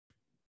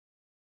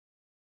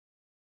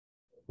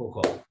Cool,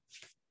 cool.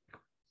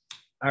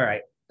 All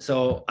right.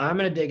 So I'm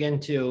going to dig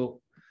into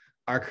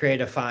our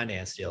creative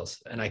finance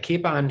deals. And I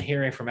keep on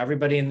hearing from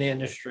everybody in the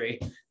industry.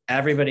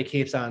 Everybody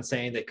keeps on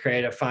saying that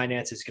creative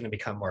finance is going to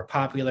become more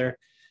popular.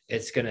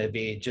 It's going to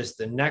be just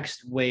the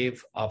next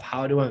wave of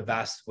how to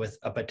invest with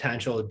a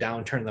potential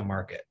downturn in the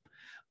market.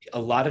 A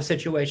lot of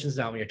situations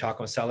now, when you're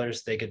talking with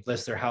sellers, they could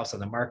list their house on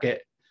the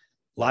market.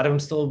 A lot of them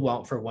still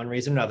won't for one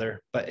reason or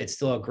another, but it's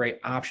still a great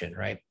option,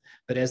 right?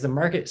 But as the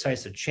market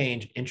starts to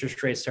change,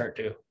 interest rates start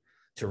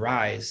to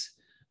rise,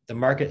 the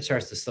market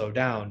starts to slow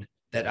down,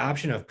 that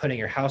option of putting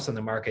your house on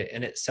the market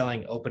and it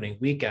selling opening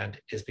weekend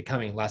is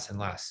becoming less and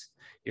less.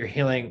 You're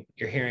hearing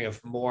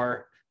of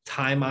more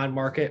time on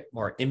market,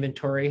 more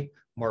inventory,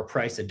 more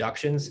price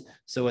deductions.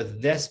 So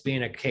with this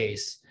being a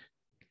case,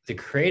 the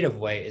creative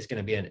way is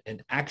going to be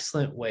an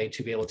excellent way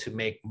to be able to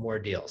make more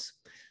deals.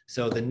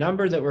 So the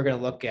number that we're going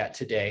to look at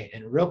today,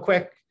 and real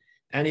quick,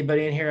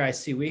 anybody in here, I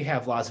see we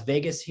have Las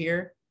Vegas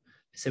here.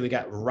 So we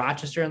got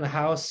Rochester in the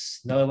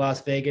house, another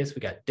Las Vegas. We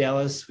got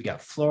Dallas, we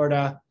got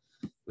Florida,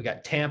 we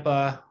got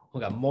Tampa,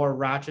 we got more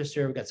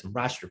Rochester. We got some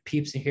Rochester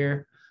peeps in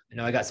here. I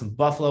know I got some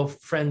Buffalo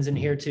friends in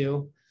here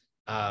too.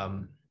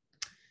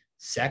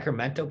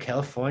 Sacramento,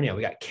 California.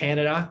 We got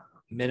Canada,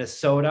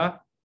 Minnesota,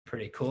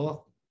 pretty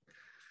cool.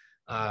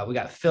 We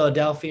got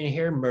Philadelphia in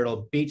here,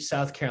 Myrtle Beach,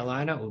 South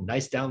Carolina. Oh,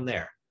 nice down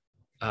there.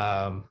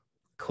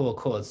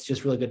 Cool. It's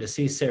just really good to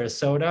see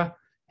Sarasota.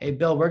 Hey,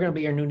 Bill, we're going to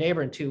be your new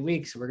neighbor in 2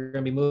 weeks. We're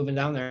going to be moving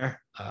down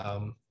there.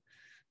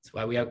 That's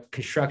why we have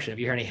construction. If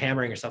you hear any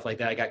hammering or stuff like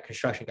that, I got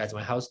construction guys in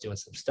my house doing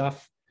some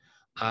stuff.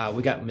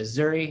 We got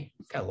Missouri.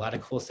 Got a lot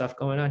of cool stuff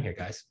going on here,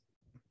 guys.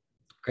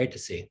 Great to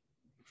see.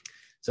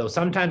 So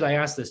sometimes I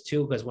ask this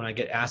too, because when I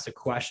get asked a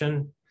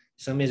question,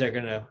 some of these are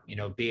going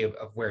to, be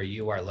of where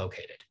you are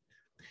located.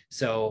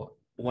 So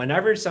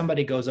whenever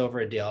somebody goes over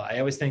a deal, I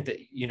always think that,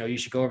 you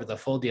should go over the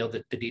full deal,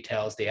 the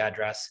details, the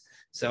address.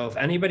 So if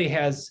anybody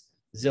has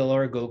Zillow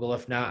or Google,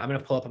 if not, I'm going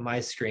to pull up on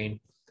my screen,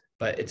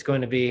 but it's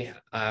going to be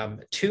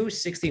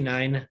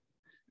 269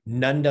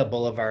 Nunda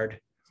Boulevard,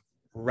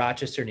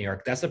 Rochester, New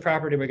York. That's the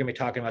property we're going to be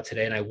talking about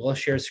today, and I will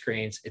share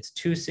screens. It's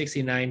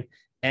 269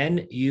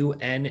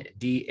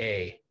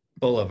 Nunda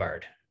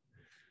Boulevard.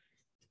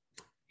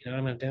 You know what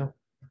I'm going to do?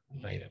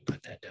 I might even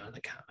put that down in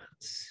the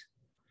comments.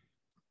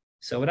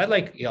 So what I'd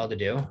like y'all to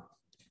do,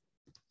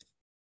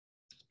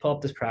 pull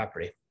up this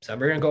property. So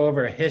we're going to go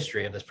over a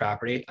history of this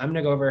property. I'm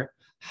going to go over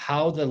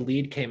how the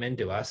lead came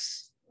into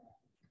us,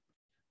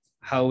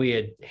 how we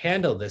had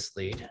handled this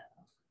lead.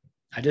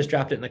 I just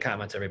dropped it in the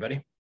comments,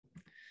 everybody.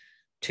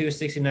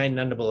 269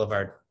 Nunda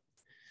Boulevard.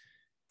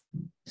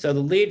 So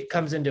the lead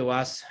comes into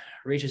us,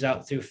 reaches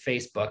out through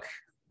Facebook.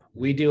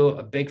 We do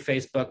a big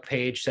Facebook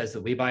page, says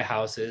that we buy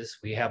houses.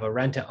 We have a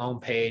rent to own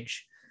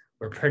page.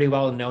 We're pretty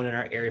well known in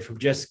our area from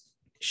just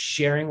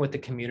sharing with the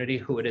community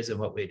who it is and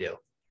what we do.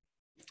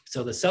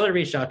 So the seller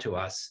reached out to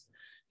us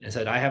and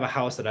said, I have a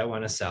house that I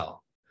want to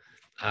sell.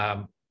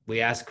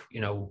 We ask,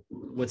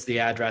 what's the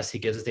address? He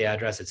gives us the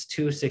address. It's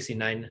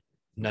 269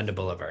 Nunda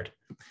Boulevard.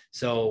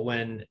 So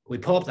when we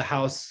pull up the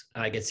house,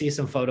 I can see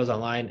some photos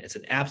online. It's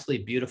an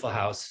absolutely beautiful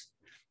house.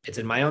 It's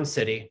in my own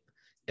city.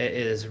 It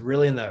is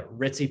really in the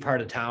ritzy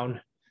part of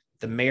town.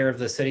 The mayor of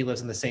the city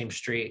lives in the same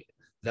street.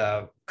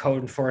 The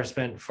code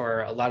enforcement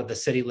for a lot of the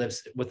city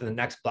lives within the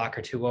next block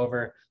or two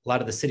over. A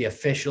lot of the city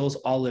officials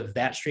all live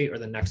that street or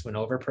the next one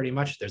over pretty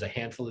much. There's a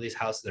handful of these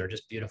houses that are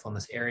just beautiful in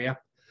this area.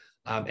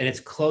 And it's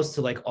close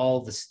to like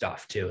all the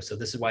stuff too. So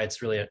this is why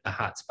it's really a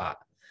hot spot.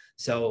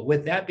 So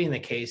with that being the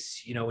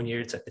case, when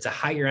it's a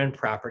higher end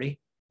property,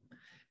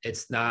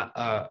 it's not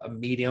a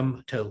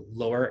medium to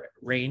lower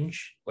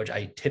range, which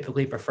I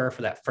typically prefer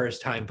for that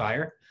first time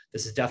buyer.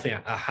 This is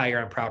definitely a higher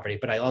end property,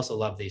 but I also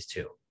love these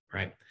too,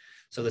 right?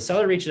 So the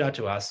seller reaches out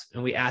to us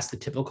and we ask the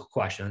typical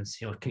questions,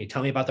 can you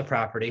tell me about the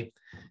property?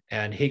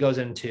 And he goes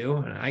into,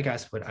 and I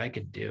guess what I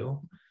could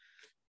do.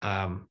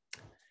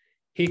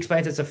 He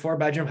explains it's a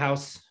 4-bedroom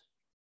house.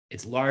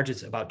 It's large.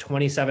 It's about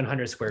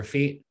 2,700 square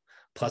feet.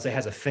 Plus it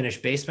has a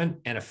finished basement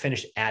and a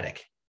finished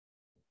attic.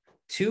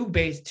 Two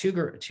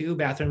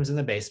bathrooms in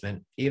the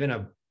basement,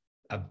 even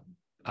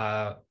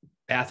a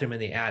bathroom in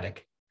the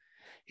attic.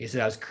 He said,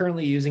 I was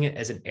currently using it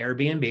as an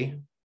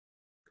Airbnb.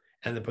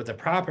 And with the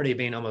property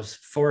being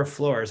almost 4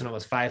 floors and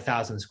almost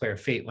 5,000 square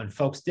feet, when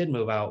folks did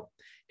move out,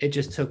 it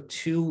just took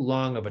too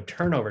long of a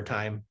turnover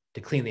time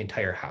to clean the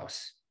entire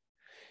house.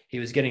 He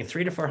was getting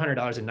 $300 to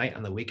 $400 a night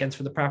on the weekends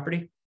for the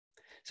property.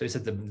 So he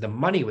said the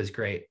money was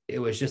great. It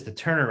was just the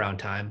turnaround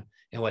time.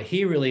 And what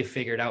he really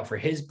figured out for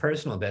his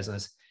personal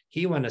business,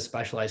 he wanted to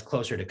specialize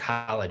closer to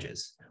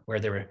colleges where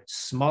there were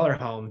smaller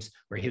homes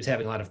where he was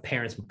having a lot of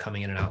parents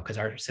coming in and out because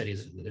our city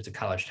there's a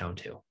college town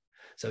too.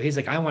 So he's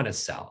like, I want to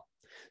sell.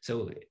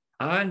 So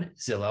on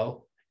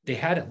Zillow, they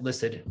had it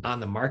listed on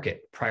the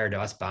market prior to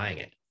us buying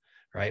it,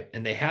 right?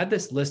 And they had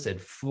this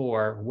listed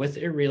with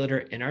a realtor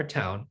in our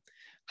town.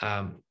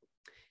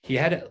 He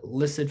had it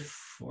listed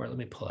for, let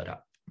me pull it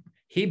up.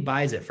 He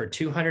buys it for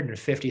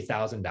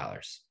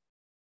 $250,000.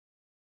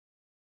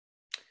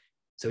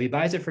 So he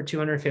buys it for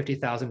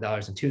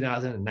 $250,000 in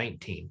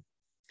 2019.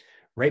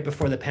 right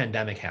before the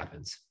pandemic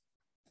happens.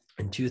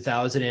 In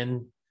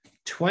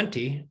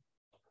 2020,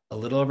 a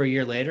little over a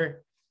year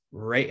later,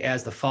 right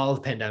as the fall of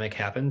the pandemic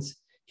happens,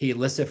 he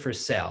lists it for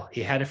sale.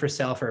 He had it for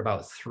sale for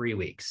about 3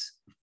 weeks.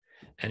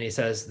 And he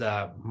says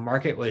the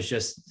market was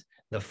just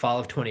the fall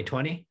of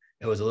 2020.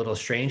 It was a little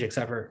strange,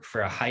 except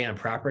for a high-end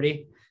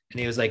property. And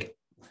he was like,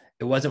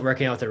 it wasn't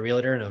working out with the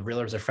realtor, and the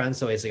realtor was a friend.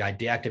 So he's like, I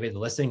deactivated the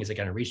listing. He's like,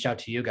 I reached out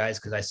to you guys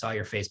because I saw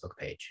your Facebook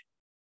page.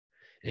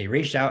 And he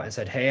reached out and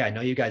said, hey, I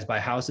know you guys buy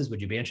houses.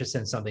 Would you be interested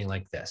in something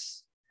like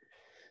this?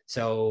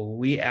 So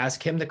we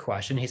asked him the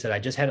question. He said, I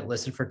just had it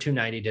listed for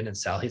 290, didn't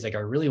sell. He's like, I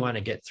really want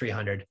to get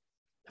 300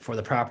 for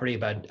the property,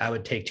 but I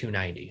would take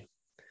 290.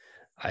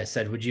 I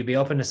said, would you be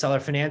open to seller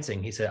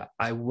financing? He said,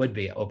 I would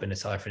be open to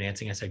seller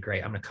financing. I said,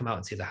 great, I'm going to come out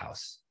and see the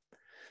house.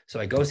 So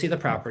I go see the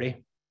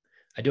property.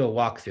 I do a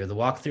walkthrough. The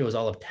walkthrough is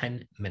all of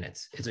 10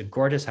 minutes. It's a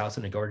gorgeous house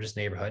in a gorgeous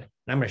neighborhood.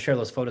 And I'm going to share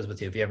those photos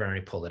with you if you haven't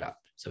already pulled it up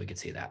so we can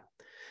see that.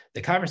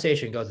 The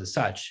conversation goes as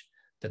such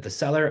that the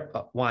seller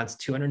wants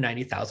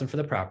 $290,000 for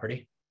the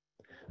property.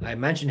 I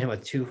mentioned him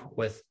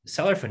with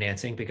seller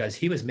financing because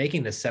he was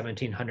making this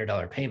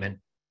 $1,700 payment,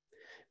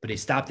 but he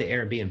stopped the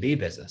Airbnb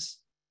business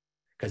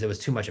because it was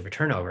too much of a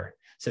turnover.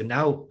 So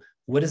now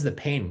what is the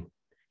pain?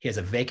 He has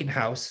a vacant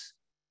house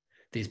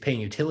that he's paying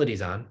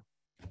utilities on.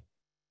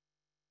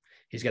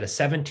 He's got a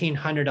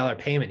 $1,700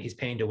 payment he's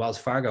paying to Wells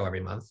Fargo every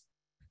month.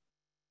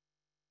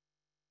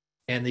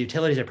 And the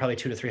utilities are probably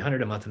 $200 to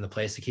 $300 a month in the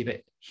place to keep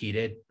it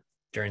heated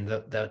during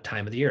the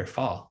time of the year,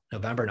 fall,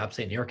 November in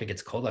upstate New York. It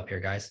gets cold up here,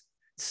 guys.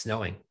 It's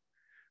snowing,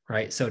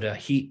 right? So to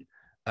heat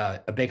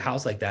a big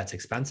house like that's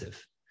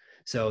expensive.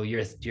 So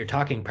you're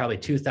talking probably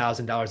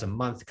 $2,000 a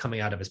month coming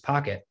out of his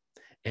pocket.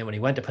 And when he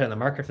went to put it on the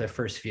market for the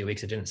first few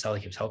weeks, it didn't sell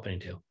like he was hoping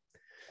to.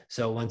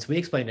 So once we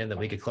explained to him that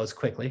we could close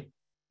quickly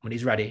when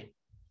he's ready,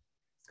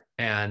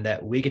 and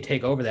that we could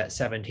take over that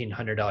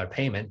 $1,700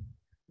 payment,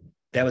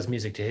 that was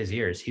music to his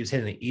ears. He was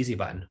hitting the easy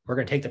button. We're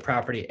going to take the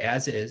property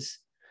as is.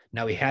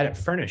 Now we had it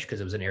furnished because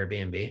it was an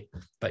Airbnb,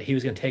 but he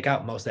was going to take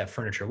out most of that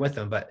furniture with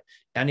him. But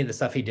any of the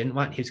stuff he didn't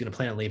want, he was going to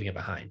plan on leaving it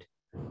behind.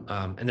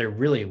 And there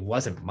really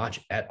wasn't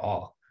much at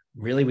all.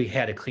 Really, we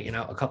had to clean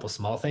out a couple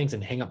small things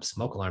and hang up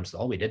smoke alarms. That's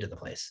all we did to the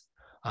place.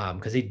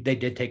 Because they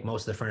did take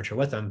most of the furniture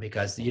with them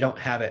because you don't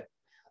have it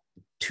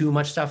too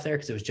much stuff there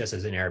because it was just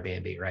as an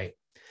Airbnb, right?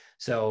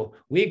 So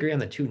we agree on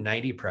the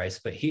 290 price,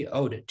 but he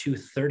owed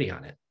 230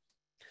 on it.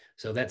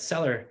 So that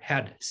seller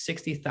had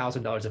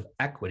 $60,000 of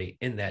equity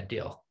in that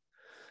deal.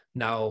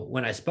 Now,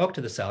 when I spoke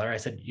to the seller, I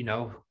said, you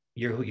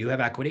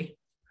have equity.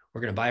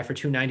 We're going to buy it for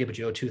 290, but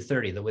you owe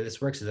 230. The way this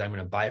works is I'm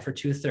going to buy it for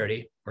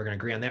 230. We're going to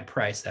agree on that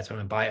price. That's what I'm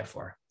going to buy it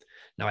for.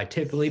 Now, I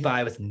typically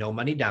buy with no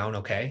money down,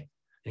 okay?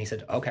 And he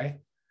said, okay.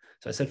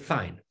 So I said,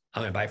 fine.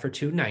 I'm going to buy it for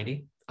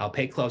 290. I'll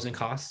pay closing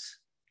costs.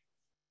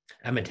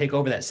 I'm going to take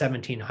over that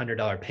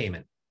 $1,700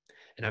 payment.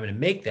 And I'm going to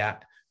make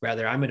that,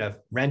 rather I'm going to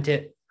rent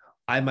it.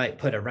 I might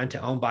put a rent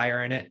to own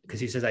buyer in it because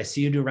he says, I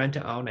see you do rent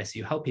to own. I see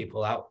you help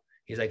people out.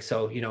 He's like,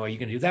 so, are you going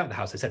to do that with the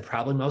house? I said,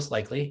 probably most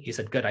likely. He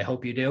said, good. I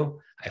hope you do.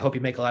 I hope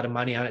you make a lot of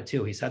money on it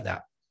too. He said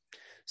that.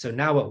 So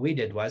now what we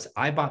did was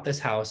I bought this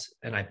house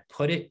and I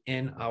put it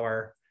in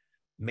our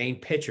main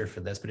picture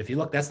for this. But if you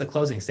look, that's the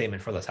closing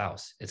statement for this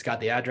house. It's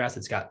got the address.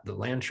 It's got the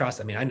land trust.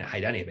 I mean, I didn't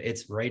hide any of it.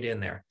 It's right in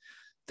there.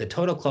 The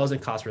total closing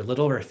costs were a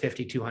little over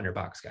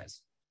 $5,200,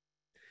 guys.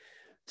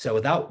 So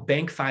without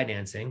bank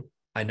financing,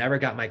 I never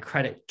got my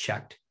credit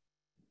checked.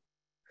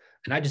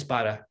 And I just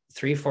bought a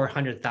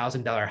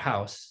 $300,000-$400,000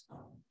 house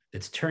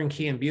that's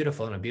turnkey and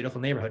beautiful in a beautiful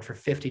neighborhood for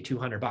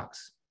 $5,200.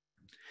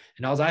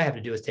 And all I have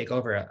to do is take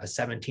over a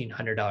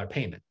 $1,700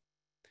 payment.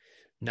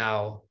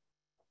 Now,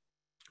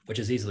 which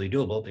is easily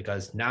doable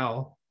because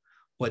now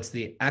what's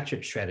the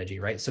exit strategy,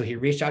 right? So he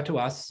reached out to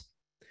us.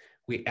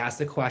 We asked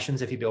the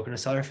questions if he'd be open to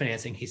seller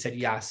financing. He said,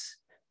 yes.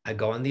 I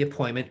go on the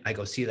appointment. I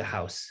go see the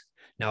house.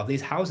 Now,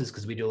 these houses,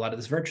 because we do a lot of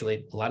this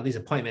virtually, a lot of these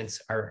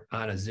appointments are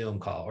on a Zoom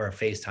call or a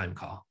FaceTime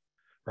call,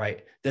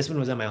 right? This one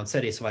was in my own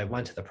city, so I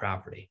went to the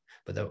property.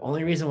 But the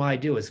only reason why I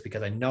do is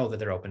because I know that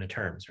they're open to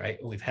terms, right?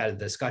 We've had a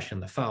discussion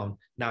on the phone.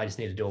 Now I just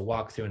need to do a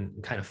walkthrough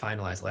and kind of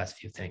finalize the last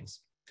few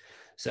things.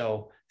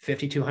 So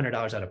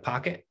 $5,200 out of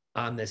pocket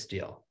on this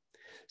deal.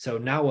 So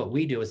now what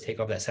we do is take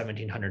over that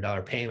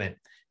 $1,700 payment.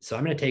 So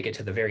I'm going to take it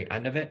to the very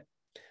end of it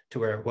to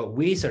where what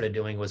we started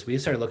doing was we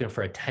started looking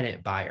for a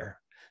tenant buyer.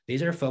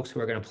 These are folks who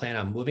are going to plan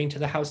on moving to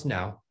the house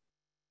now.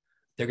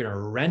 They're going to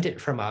rent it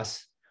from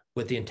us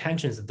with the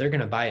intentions that they're going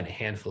to buy in a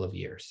handful of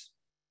years.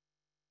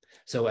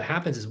 So what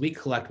happens is we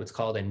collect what's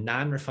called a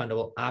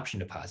non-refundable option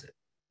deposit.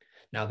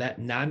 Now that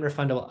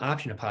non-refundable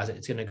option deposit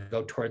is going to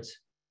go towards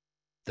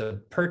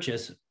the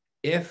purchase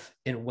if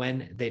and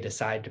when they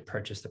decide to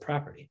purchase the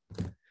property.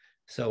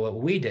 So what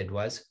we did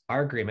was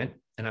our agreement,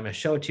 and I'm going to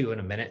show it to you in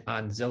a minute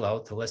on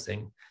Zillow, the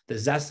listing, the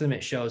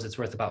Zestimate shows it's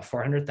worth about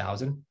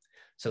 $400,000.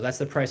 So that's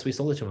the price we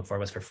sold it to them for,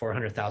 was for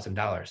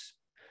 $400,000.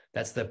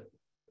 That's the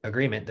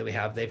agreement that we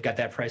have. They've got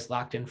that price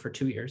locked in for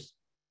 2 years.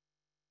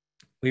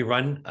 We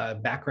run a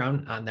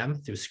background on them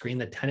through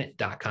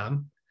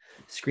screenthetenant.com.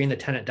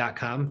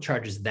 Screenthetenant.com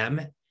charges them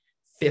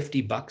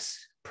 $50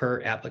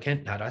 per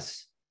applicant, not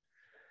us.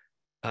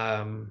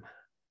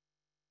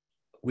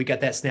 We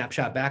got that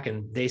snapshot back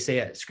and they say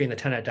at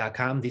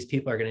screenthetenant.com, these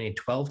people are going to need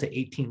 12 to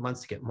 18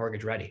 months to get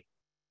mortgage ready.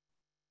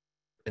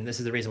 And this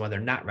is the reason why they're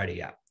not ready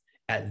yet.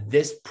 At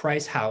this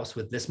price house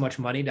with this much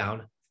money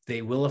down,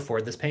 they will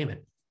afford this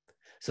payment.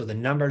 So the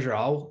numbers are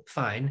all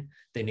fine.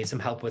 They need some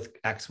help with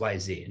X, Y,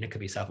 Z. And it could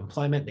be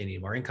self-employment. They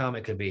need more income.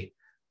 It could be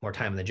more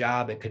time on the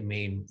job. It could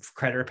mean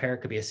credit repair.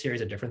 It could be a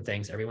series of different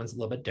things. Everyone's a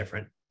little bit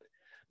different.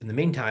 In the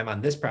meantime,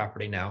 on this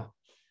property now,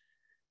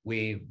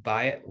 we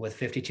buy it with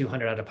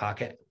 $5,200 out of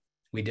pocket.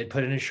 We did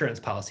put an insurance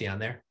policy on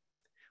there.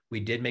 We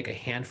did make a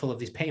handful of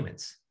these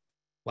payments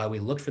while we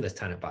looked for this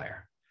tenant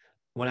buyer.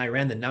 When I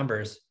ran the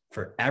numbers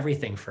for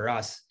everything for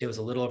us, it was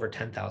a little over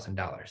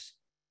 $10,000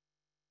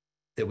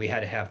 that we had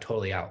to have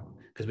totally out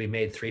because we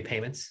made 3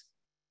 payments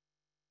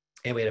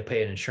and we had to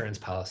pay an insurance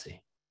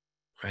policy,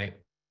 right?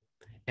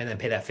 And then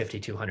pay that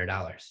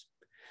 $5,200.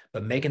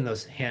 But making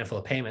those handful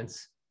of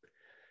payments,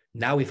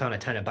 now we found a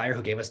tenant buyer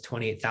who gave us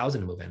 $28,000 to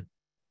move in.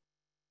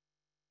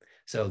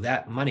 So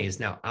that money is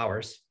now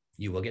ours.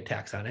 You will get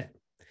tax on it.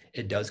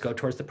 It does go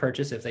towards the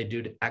purchase if they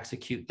do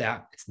execute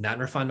that. It's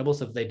non-refundable.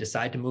 So if they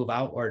decide to move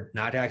out or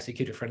not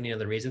execute it for any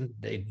other reason,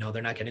 they know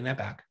they're not getting that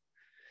back.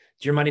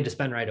 It's your money to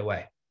spend right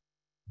away.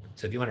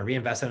 So if you want to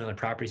reinvest in other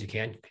properties, you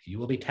can. You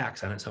will be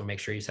taxed on it. So make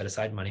sure you set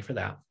aside money for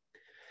that.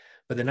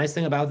 But the nice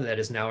thing about that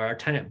is now our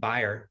tenant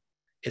buyer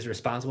is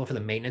responsible for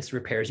the maintenance,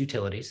 repairs,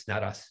 utilities,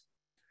 not us.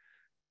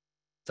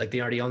 It's like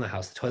they already own the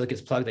house. The toilet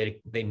gets plugged.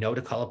 They know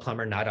to call a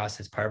plumber, not us.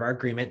 It's part of our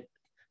agreement.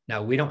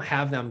 Now, we don't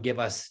have them give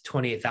us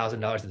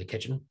 $28,000 at the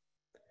kitchen.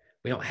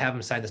 We don't have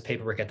them sign this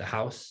paperwork at the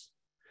house.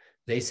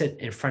 They sit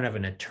in front of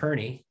an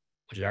attorney,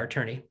 which is our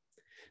attorney.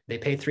 They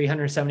pay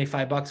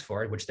 $375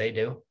 for it, which they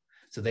do.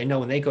 So they know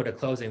when they go to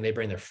closing, they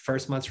bring their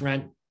first month's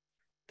rent,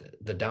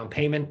 the down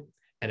payment,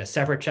 and a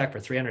separate check for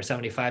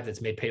 $375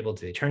 that's made payable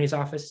to the attorney's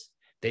office.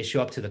 They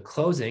show up to the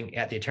closing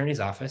at the attorney's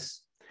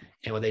office.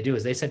 And what they do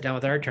is they sit down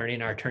with our attorney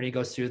and our attorney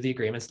goes through the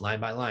agreements line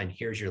by line.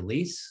 Here's your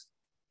lease.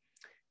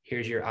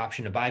 Here's your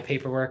option to buy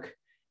paperwork.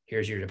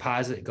 Here's your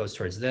deposit. It goes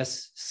towards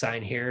this.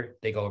 Sign here.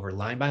 They go over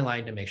line by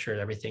line to make sure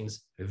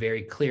everything's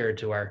very clear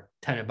to our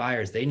tenant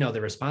buyers. They know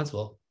they're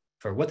responsible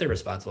for what they're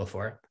responsible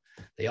for.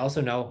 They also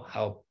know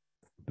how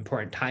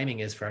important timing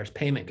is for our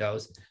payment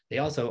goes. They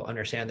also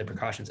understand the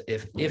precautions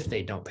if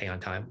they don't pay on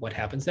time, what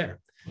happens there.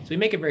 So we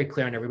make it very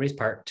clear on everybody's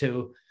part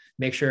to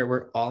make sure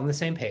we're all on the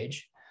same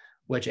page,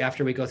 which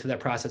after we go through that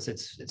process,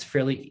 it's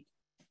fairly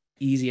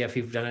easy if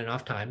you've done it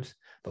enough times.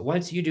 But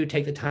once you do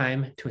take the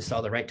time to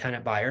install the right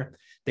tenant buyer,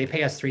 they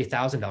pay us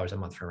 $3,000 a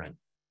month for rent.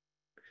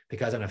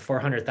 Because on a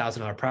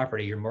 $400,000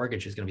 property, your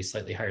mortgage is going to be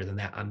slightly higher than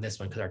that on this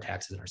one because our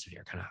taxes in our city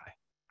are kind of high.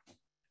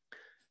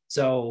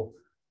 So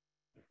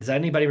does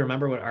anybody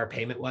remember what our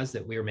payment was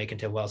that we were making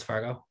to Wells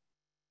Fargo?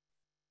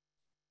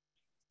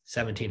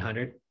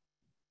 $1,700.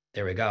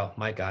 There we go.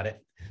 Mike got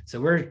it. So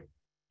we're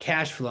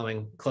cash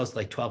flowing close to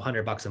like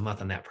 $1,200 a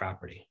month on that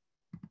property,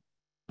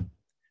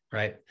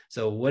 right?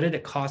 So what did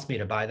it cost me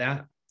to buy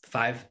that?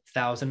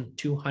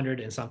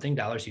 $5,200 and something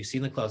dollars. You've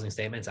seen the closing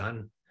statements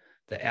on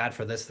the ad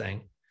for this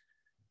thing.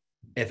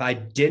 If I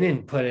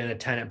didn't put in a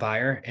tenant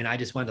buyer and I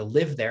just wanted to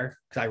live there,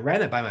 because I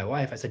ran it by my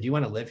wife, I said, do you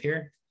want to live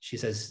here? She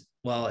says,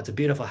 well, it's a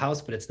beautiful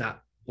house, but it's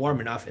not warm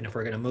enough. And if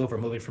we're going to move, we're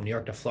moving from New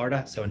York to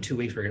Florida. So in 2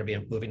 weeks, we're going to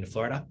be moving to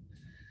Florida.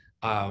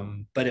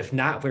 But if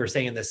not, if we were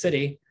staying in the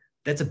city,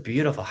 that's a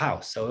beautiful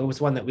house. So it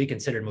was one that we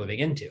considered moving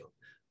into.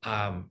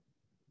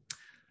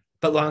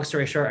 But long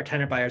story short, our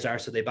tenant buyers are,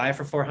 so they buy it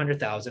for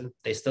 $400,000.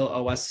 They still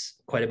owe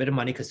us quite a bit of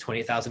money because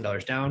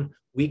 $20,000 down.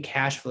 We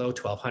cash flow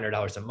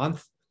 $1,200 a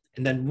month.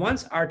 And then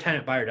once our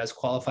tenant buyer does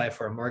qualify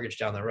for a mortgage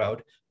down the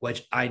road,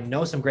 which I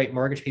know some great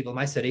mortgage people in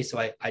my city, so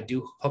I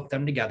do hook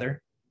them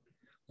together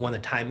when the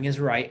timing is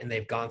right and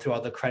they've gone through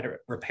all the credit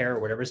repair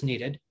or whatever's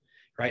needed,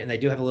 right? And they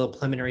do have a little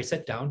preliminary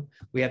sit down.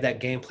 We have that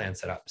game plan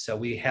set up. So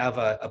we have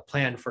a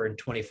plan for in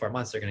 24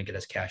 months, they're going to get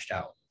us cashed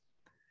out.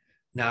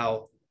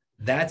 Now,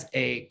 that's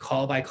a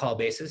call by call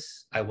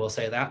basis. I will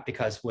say that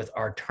because with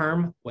our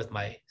term with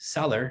my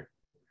seller,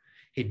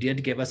 he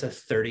did give us a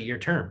 30-year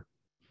term.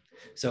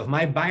 So if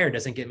my buyer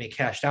doesn't get me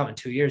cashed out in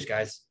 2 years,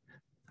 guys,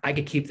 I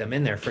could keep them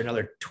in there for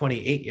another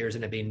 28 years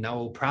and it'd be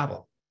no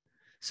problem.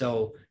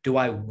 So do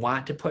I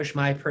want to push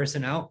my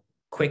person out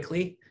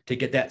quickly to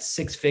get that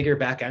 6-figure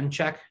back end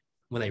check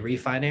when they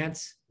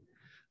refinance?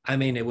 I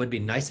mean, it would be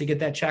nice to get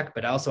that check,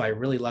 but also I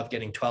really love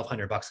getting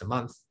 $1,200 a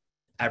month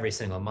every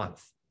single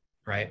month,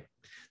 right?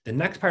 The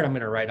next part I'm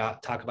going to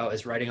talk about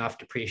is writing off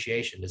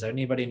depreciation. Does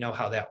anybody know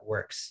how that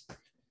works?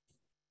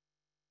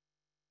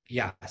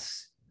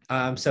 Yes.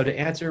 So to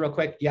answer real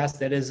quick, yes,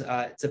 that is,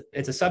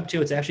 it's a sub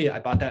 2. It's actually, I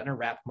bought that in a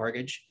wrap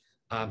mortgage.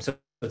 So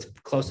it's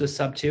close to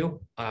sub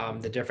 2.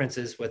 The difference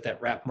is with that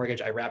wrap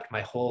mortgage, I wrapped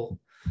my whole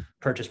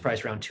purchase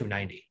price around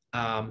 $290.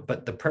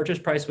 But the purchase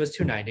price was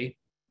 $290.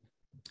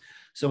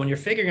 So when you're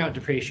figuring out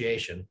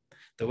depreciation,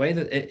 the way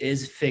that it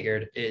is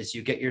figured is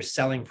you get your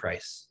selling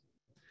price.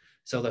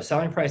 So the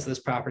selling price of this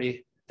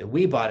property that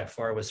we bought it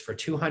for was for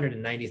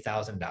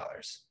 $290,000.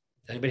 Does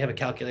anybody have a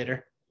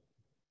calculator?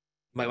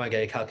 Might want to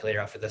get a calculator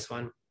out for this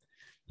one.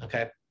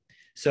 Okay.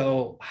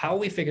 So how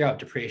we figure out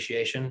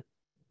depreciation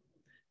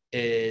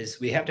is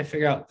we have to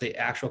figure out the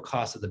actual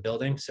cost of the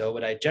building. So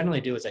what I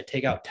generally do is I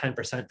take out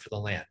 10% for the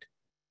land.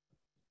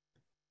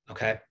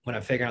 Okay. When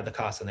I'm figuring out the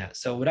cost on that.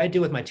 So what I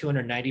do with my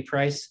 290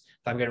 price,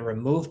 if I'm going to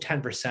remove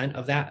 10%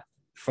 of that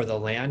for the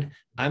land,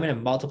 I'm going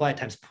to multiply it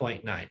times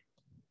 0.9.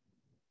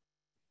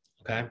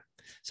 Okay.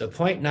 So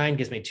 0.9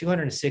 gives me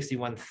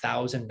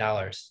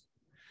 $261,000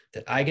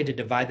 that I get to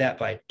divide that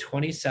by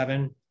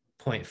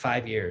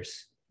 27.5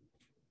 years.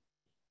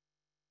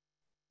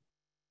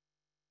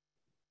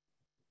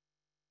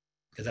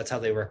 Because that's how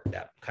they work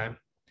that. Okay.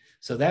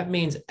 So that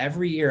means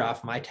every year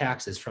off my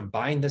taxes from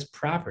buying this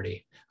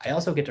property, I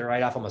also get to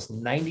write off almost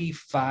almost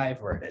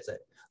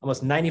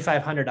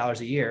 $9,500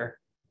 a year.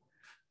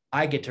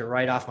 I get to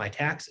write off my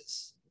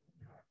taxes.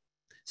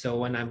 So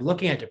when I'm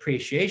looking at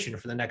depreciation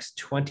for the next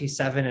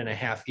 27 and a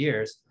half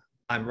years,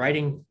 I'm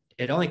writing,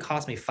 it only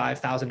cost me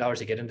 $5,000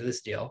 to get into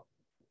this deal,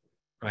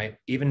 right?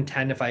 Even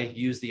 10 if I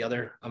use the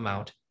other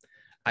amount.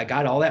 I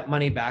got all that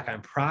money back.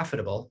 I'm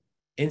profitable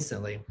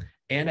instantly.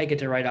 And I get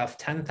to write off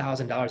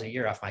 $10,000 a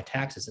year off my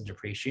taxes and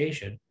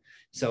depreciation.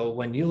 So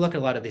when you look at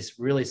a lot of these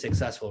really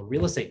successful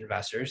real estate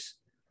investors,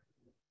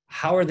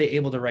 how are they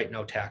able to write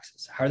no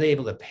taxes? How are they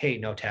able to pay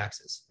no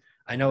taxes?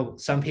 I know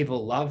some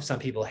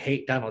people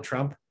hate Donald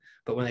Trump,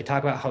 but when they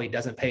talk about how he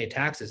doesn't pay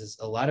taxes,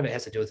 a lot of it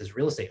has to do with his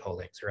real estate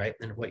holdings, right?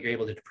 And what you're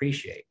able to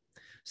depreciate.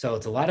 So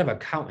it's a lot of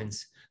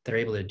accountants that are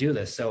able to do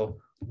this. So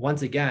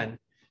once again,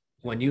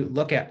 when you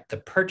look at the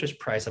purchase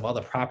price of all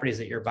the properties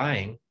that you're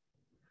buying,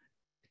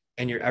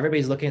 and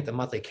everybody's looking at the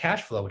monthly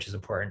cash flow, which is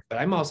important, but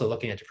I'm also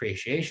looking at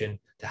depreciation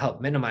to help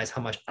minimize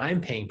how much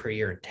I'm paying per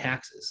year in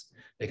taxes,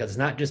 because it's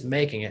not just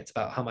making it, it's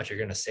about how much you're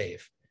going to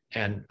save.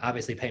 And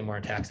obviously paying more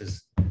in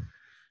taxes, I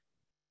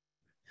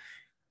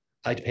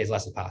like to pay as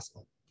less as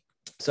possible.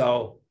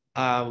 So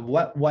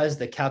what was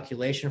the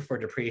calculation for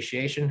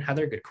depreciation?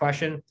 Heather, good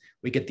question.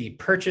 We get the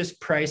purchase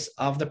price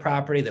of the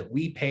property that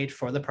we paid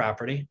for the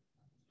property.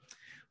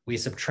 We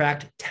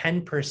subtract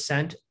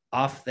 10%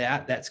 off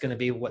that. That's going to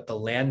be what the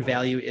land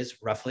value is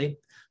roughly.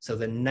 So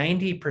the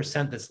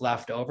 90% that's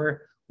left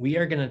over, we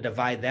are going to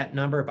divide that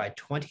number by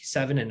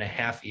 27 and a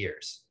half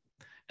years.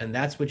 And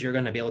that's what you're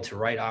going to be able to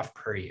write off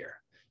per year.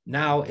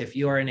 Now, if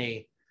you are in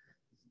a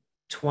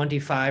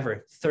 25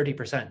 or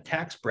 30%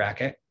 tax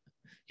bracket,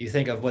 you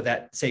think of what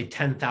that, say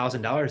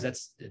 $10,000,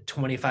 that's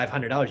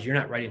 $2,500. You're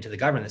not writing to the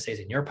government, that stays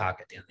in your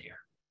pocket at the end of the year.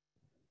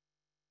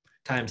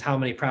 Times how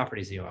many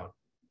properties you own,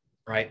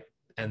 right?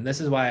 And this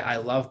is why I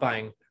love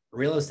buying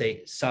real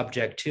estate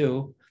subject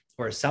to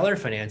or seller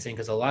financing,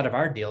 because a lot of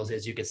our deals,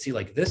 as you can see,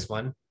 like this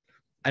one,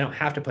 I don't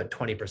have to put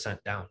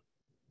 20% down.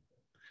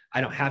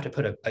 I don't have to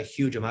put a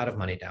huge amount of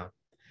money down.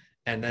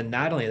 And then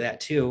not only that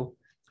too,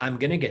 I'm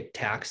going to get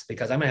taxed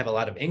because I'm going to have a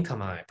lot of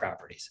income on my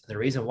properties. And the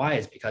reason why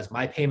is because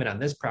my payment on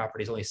this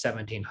property is only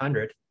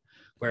 $1,700,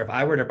 where if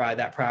I were to buy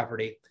that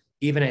property,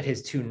 even at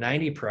his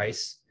 290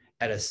 price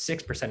at a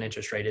 6%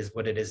 interest rate is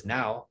what it is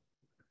now,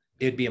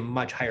 it'd be a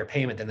much higher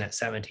payment than that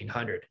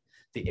 $1,700.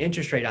 The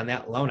interest rate on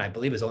that loan, I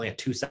believe, is only at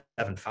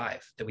 2.75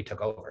 that we took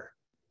over.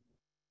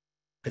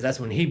 Because that's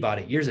when he bought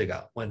it years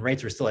ago, when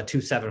rates were still at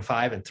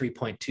 2.75 and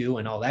 3.2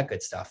 and all that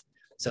good stuff.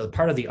 So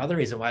part of the other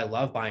reason why I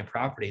love buying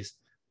properties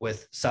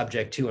with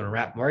subject to and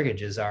wrap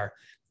mortgages are,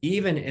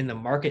 even in the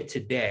market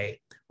today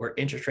where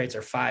interest rates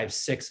are 5,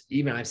 6,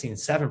 even I've seen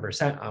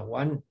 7% on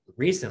one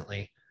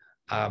recently,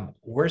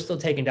 we're still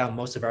taking down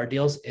most of our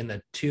deals in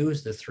the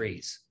 2s, the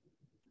 3s.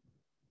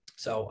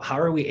 So how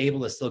are we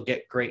able to still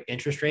get great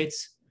interest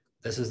rates?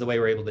 This is the way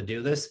we're able to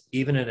do this,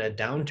 even in a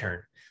downturn.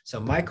 So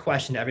my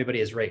question to everybody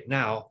is right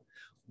now,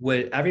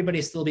 would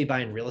everybody still be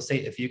buying real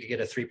estate if you could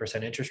get a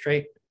 3% interest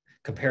rate,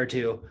 compared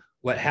to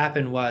what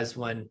happened was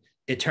when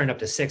it turned up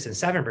to 6 and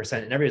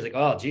 7% and everybody's like,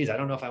 oh, geez, I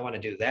don't know if I want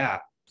to do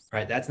that,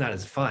 right? That's not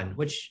as fun,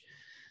 which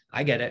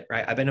I get it,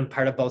 right? I've been a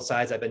part of both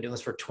sides. I've been doing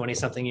this for 20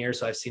 something years.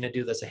 So I've seen it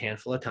do this a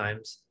handful of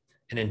times.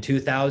 And in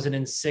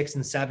 2006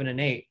 and 7 and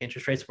 8,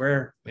 interest rates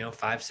were, 5,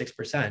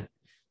 6%,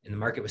 and the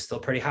market was still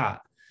pretty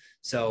hot.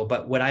 So,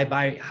 but would I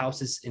buy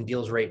houses in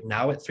deals right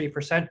now at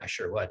 3%? I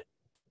sure would.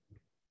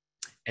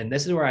 And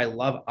this is where I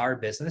love our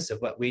business of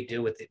what we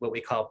do with what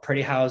we call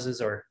pretty houses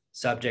or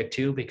subject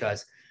to,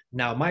 because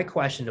now my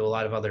question to a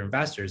lot of other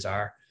investors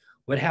are,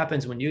 what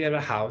happens when you get a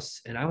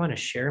house? And I want to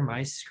share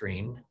my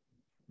screen.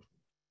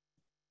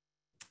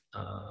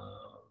 Let's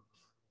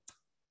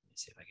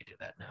see if I can do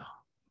that now.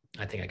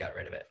 I think I got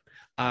rid of it.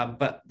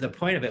 But the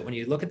point of it, when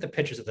you look at the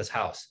pictures of this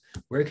house,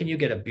 where can you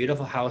get a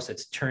beautiful house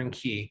that's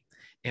turnkey?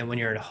 And when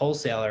you're a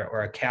wholesaler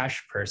or a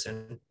cash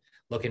person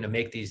looking to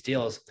make these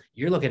deals,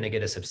 you're looking to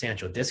get a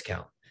substantial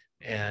discount.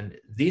 And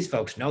these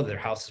folks know that their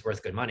house is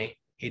worth good money.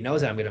 He knows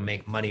that I'm going to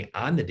make money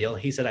on the deal.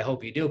 He said, I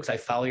hope you do, because I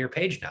follow your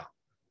page now.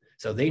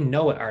 So they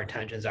know what our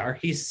intentions are.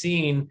 He's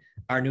seen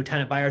our new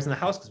tenant buyers in the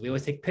house because we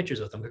always take pictures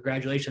with them.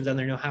 Congratulations on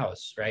their new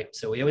house, right?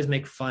 So we always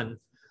make fun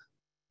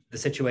the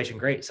situation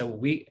great. So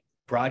we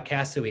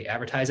broadcast it, we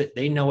advertise it.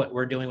 They know what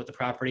we're doing with the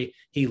property.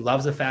 He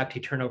loves the fact he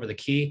turned over the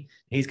key.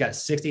 He's got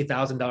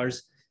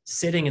 $60,000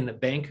 sitting in the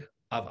bank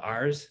of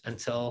ours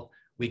until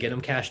we get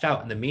them cashed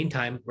out. In the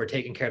meantime, we're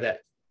taking care of that.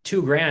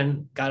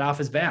 $2,000 got off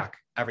his back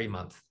every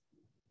month.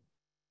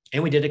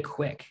 And we did it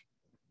quick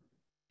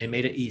and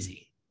made it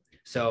easy.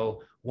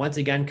 So once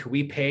again, could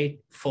we pay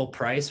full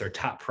price or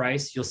top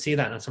price? You'll see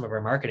that on some of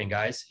our marketing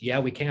guys. Yeah,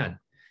 we can.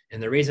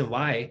 And the reason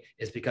why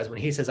is because when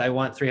he says, I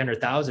want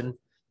 300,000,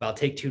 but I'll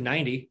take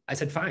 290, I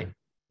said, fine.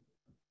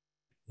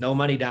 No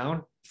money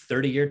down,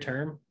 30-year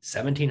term,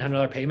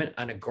 $1,700 payment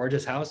on a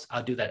gorgeous house.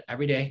 I'll do that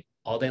every day,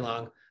 all day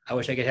long. I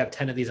wish I could have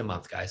 10 of these a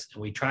month, guys.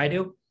 And we try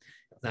to.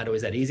 It's not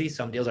always that easy.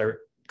 Some deals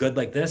are good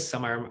like this.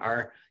 Some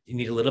are you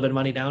need a little bit of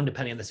money down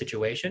depending on the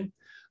situation.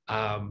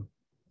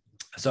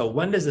 So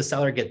when does the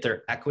seller get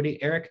their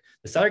equity, Eric?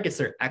 The seller gets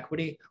their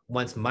equity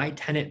once my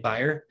tenant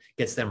buyer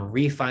gets them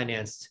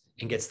refinanced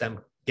and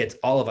gets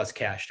all of us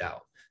cashed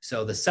out.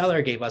 So the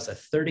seller gave us a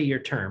 30-year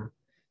term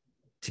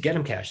to get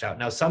them cashed out.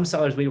 Now, some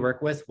sellers we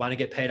work with want to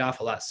get paid off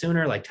a lot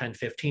sooner, like 10,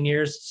 15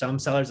 years. Some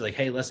sellers are like,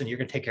 hey, listen, you're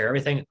going to take care of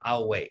everything.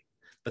 I'll wait.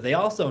 But they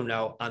also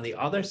know on the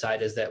other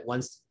side is that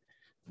once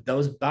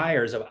those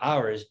buyers of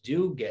ours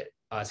do get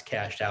us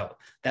cashed out,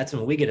 that's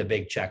when we get a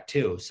big check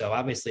too. So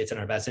obviously it's in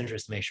our best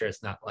interest to make sure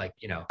it's not like,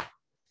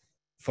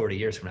 40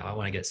 years from now. I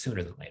want to get it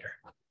sooner than later.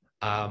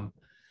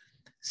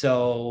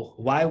 So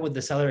why would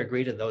the seller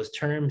agree to those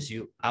terms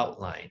you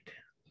outlined?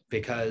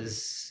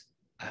 Because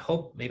I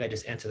hope maybe I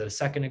just answered that a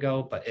second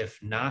ago, but if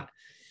not,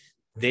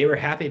 they were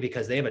happy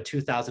because they have a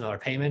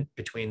 $2,000 payment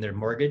between their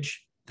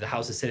mortgage. The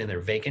house is sitting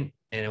there vacant,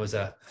 and it was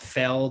a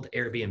failed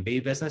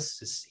Airbnb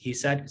business, he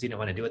said, because he didn't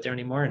want to do it there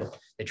anymore. And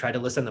they tried to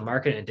list on the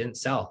market and it didn't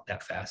sell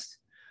that fast.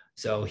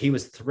 So he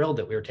was thrilled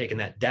that we were taking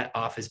that debt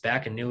off his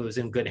back and knew it was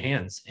in good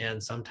hands.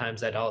 And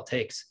sometimes that's all it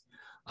takes.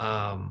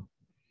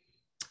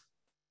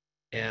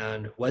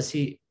 And was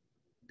he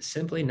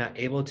simply not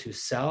able to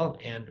sell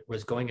and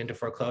was going into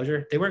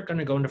foreclosure? They weren't going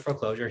to go into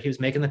foreclosure. He was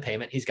making the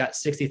payment. He's got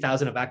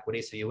 60,000 of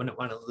equity, so you wouldn't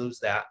want to lose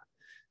that.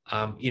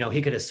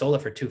 He could have sold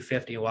it for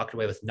 250 and walked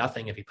away with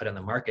nothing if he put it on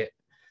the market.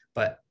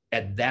 But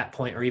at that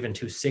point, or even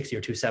 260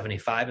 or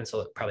 275, and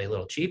sold it probably a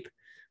little cheap.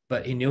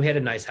 But he knew he had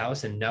a nice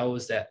house and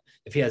knows that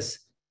if he has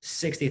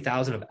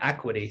 60,000 of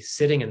equity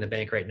sitting in the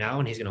bank right now,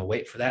 and he's going to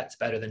wait for that, it's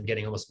better than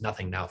getting almost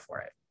nothing now for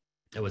it.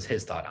 It was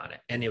his thought on it.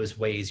 And it was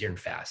way easier and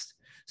fast.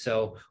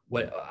 So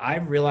what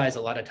I've realized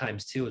a lot of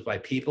times too is why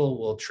people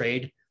will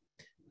trade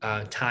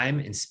time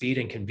and speed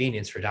and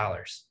convenience for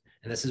dollars.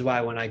 And this is why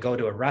when I go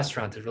to a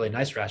restaurant, a really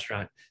nice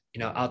restaurant,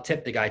 I'll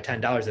tip the guy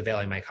 $10 of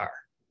valeting my car.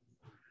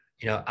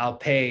 I'll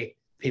pay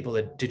people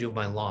to do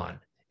my lawn.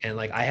 And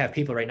like, I have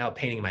people right now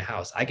painting my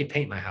house. I could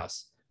paint my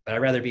house, but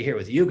I'd rather be here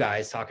with you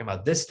guys talking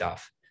about this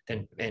stuff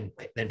than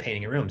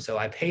painting a room. So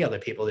I pay other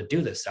people to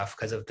do this stuff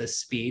because of the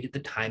speed, the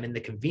time, and the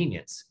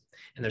convenience.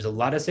 And there's a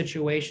lot of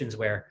situations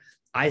where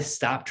I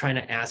stop trying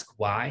to ask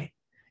why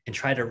and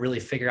try to really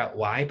figure out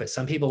why. But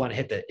some people want to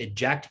hit the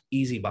eject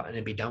easy button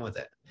and be done with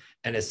it.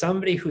 And as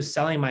somebody who's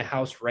selling my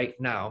house right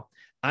now,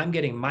 I'm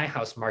getting my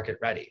house market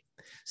ready.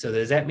 So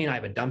does that mean I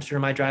have a dumpster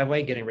in my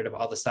driveway, getting rid of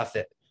all the stuff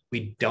that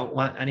we don't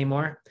want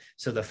anymore?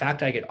 So the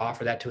fact I could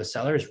offer that to a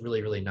seller is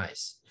really, really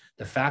nice.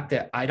 The fact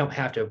that I don't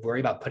have to worry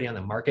about putting on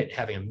the market,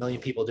 having a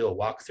million people do a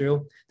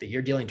walkthrough, that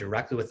you're dealing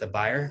directly with the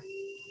buyer,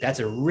 that's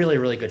a really,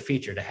 really good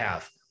feature to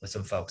have with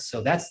some folks.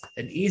 So that's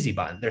an easy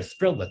button. They're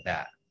thrilled with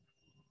that.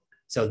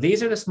 So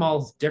these are the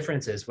small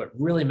differences, what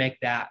really make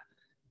that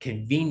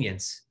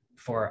convenience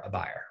for a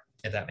buyer,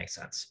 if that makes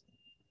sense.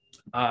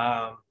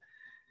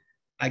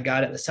 I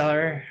got it. The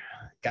seller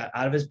got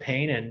out of his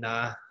pain, and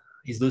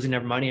he's losing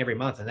their money every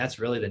month. And that's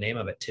really the name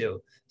of it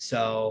too.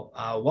 So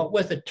what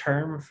was the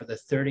term for the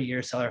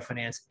 30-year seller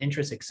finance,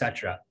 interest,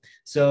 etc.?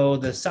 So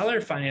the seller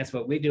finance,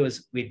 what we do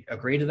is we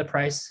agree to the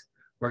price.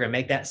 We're going to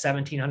make that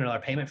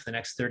 $1,700 payment for the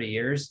next 30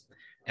 years.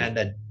 And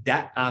the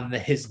debt on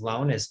his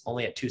loan is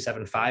only at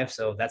 275.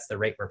 So that's the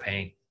rate we're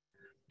paying.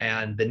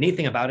 And the neat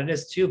thing about it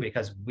is too,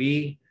 because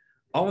we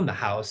own the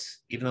house,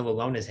 even though the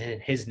loan is in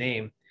his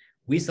name,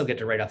 we still get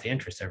to write off the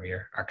interest every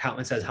year. Our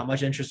accountant says how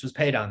much interest was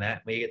paid on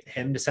that. We get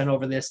him to send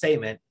over the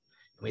statement,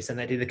 and we send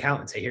that to the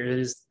accountant and say, here it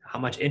is, how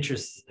much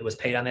interest was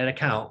paid on that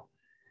account.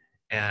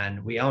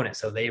 And we own it.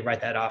 So they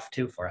write that off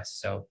too for us.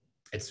 So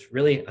it's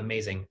really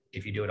amazing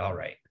if you do it all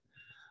right.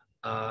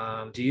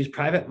 Do you use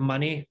private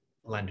money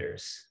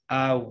lenders?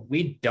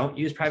 We don't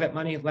use private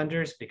money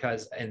lenders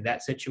because in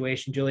that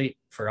situation, Julie,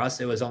 for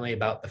us, it was only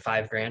about the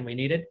 $5,000 we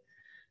needed.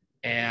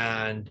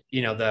 And,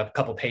 the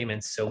couple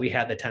payments. So we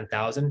had the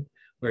 10,000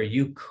 where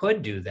you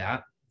could do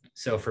that.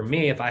 So for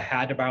me, if I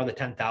had to borrow the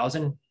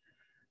 10,000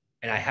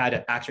 and I had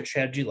an exit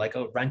strategy like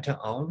a rent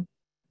to own,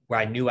 where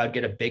I knew I'd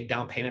get a big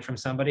down payment from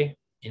somebody,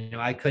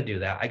 I could do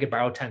that. I could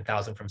borrow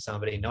 10,000 from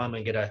somebody, know I'm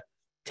going to get a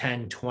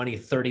 10, 20,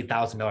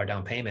 $30,000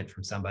 down payment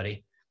from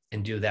somebody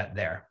and do that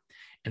there.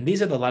 And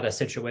these are a lot of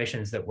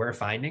situations that we're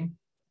finding.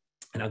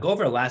 And I'll go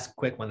over a last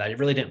quick one that I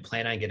really didn't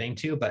plan on getting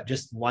to, but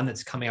just one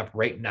that's coming up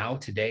right now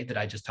today that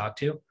I just talked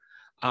to.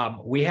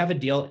 We have a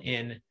deal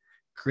in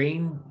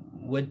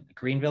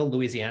Greenville,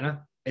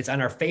 Louisiana. It's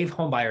on our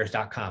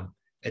favehomebuyers.com.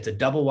 It's a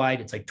double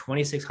wide. It's like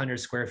 2,600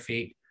 square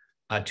feet.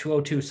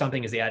 202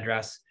 something is the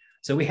address.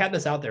 So we had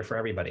this out there for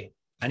everybody.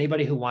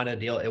 Anybody who wanted a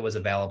deal, it was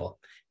available.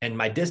 And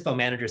my dispo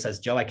manager says,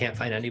 Joe, I can't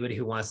find anybody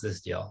who wants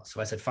this deal. So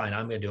I said, fine,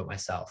 I'm going to do it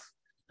myself.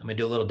 I'm going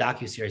to do a little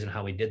docuseries on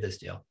how we did this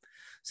deal.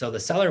 So the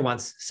seller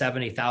wants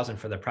 70,000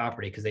 for the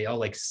property because they owe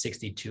like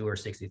 62 or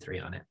 63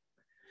 on it.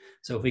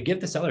 So if we give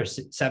the seller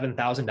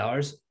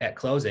 $7,000 at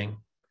closing,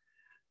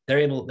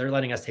 they're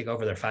letting us take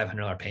over their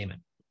 $500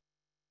 payment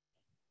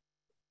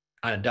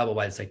on a double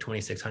wide. It's like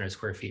 2,600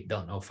 square feet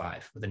built in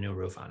 05 with a new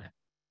roof on it.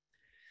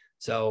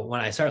 So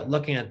when I start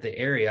looking at the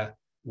area,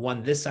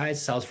 one this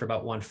size sells for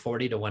about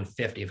 140 to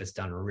 150 if it's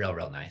done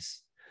real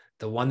nice.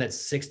 The one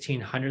that's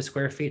 1,600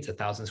 square feet, it's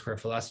 1,000 square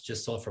foot less,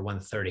 just sold for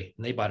 130,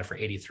 and they bought it for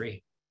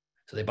 83.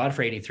 So they bought it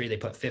for 83. They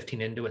put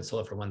 15 into it and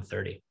sold it for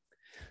 130.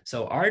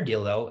 So our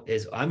deal though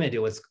is I'm going to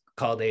do what's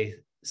called a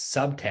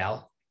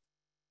subtal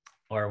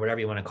or whatever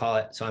you want to call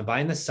it. So I'm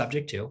buying the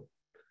subject to,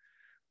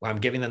 where I'm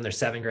giving them their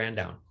 $7,000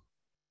 down.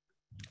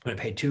 I'm going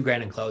to pay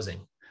 $2,000 in closing.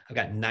 I've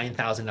got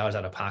 $9,000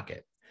 out of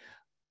pocket.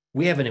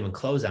 We haven't even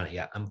closed on it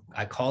yet.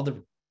 I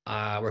called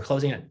we're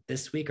closing it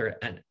this week or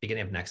at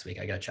beginning of next week.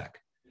 I got to check.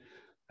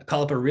 I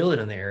called up a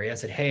realtor in the area. I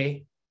said,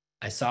 hey,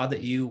 I saw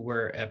that you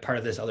were a part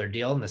of this other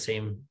deal in the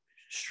same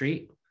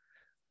street.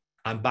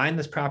 I'm buying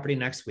this property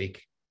next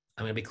week.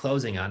 I'm going to be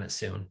closing on it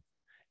soon.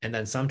 And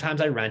then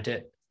sometimes I rent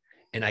it,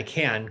 and I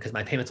can, because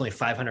my payment's only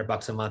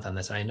 $500 a month on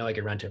this. And I know I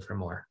could rent it for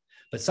more,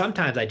 but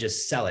sometimes I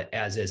just sell it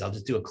as is. I'll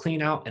just do a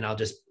clean out and I'll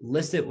just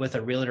list it with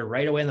a realtor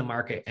right away in the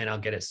market and I'll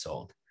get it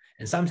sold.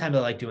 And sometimes I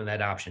like doing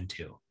that option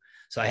too.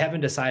 So I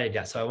haven't decided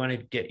yet. So I want to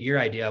get your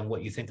idea of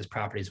what you think this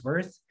property is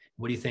worth.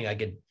 What do you think I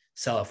could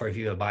sell it for if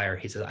you have a buyer?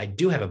 He says, I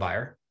do have a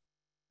buyer.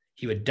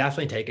 He would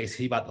definitely take it because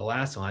he bought the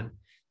last one.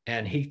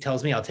 And he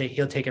tells me he'll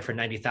take it for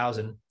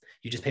 90,000.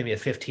 You just pay me a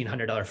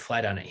 $1,500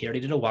 flat on it. He already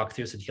did a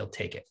walkthrough, so he'll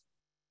take it.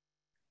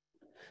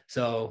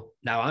 So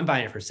now I'm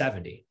buying it for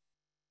 70,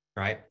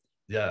 right?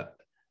 The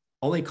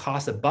only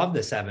cost above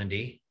the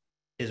 70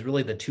 is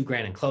really the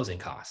 $2,000 in closing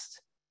costs.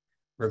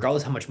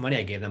 Regardless how much money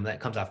I gave them, that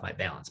comes off my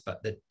balance.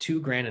 But the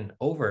 $2,000 and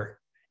over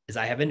is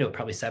I have into it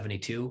probably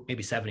 72,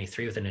 maybe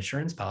 73 with an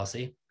insurance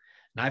policy.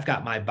 And I've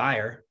got my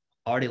buyer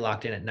already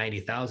locked in at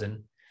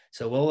 90,000.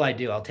 So what will I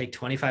do? I'll take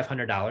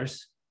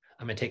 $2,500.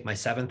 I'm going to take my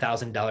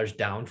 $7,000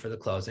 down for the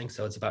closing.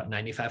 So it's about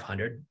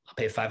 $9,500. I'll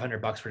pay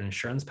 $500 for an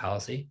insurance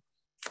policy.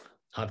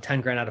 I'll have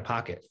 $10,000 out of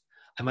pocket.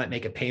 I might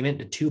make a payment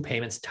to 2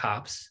 payments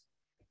tops.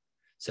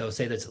 So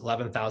say that's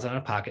 $11,000 out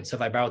of pocket. So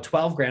if I borrow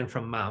 $12,000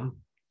 from mom,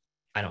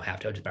 I don't have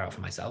to, I just borrow it for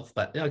myself,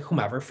 but like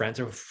whomever, friends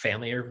or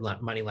family or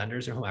money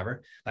lenders or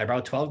whomever, if I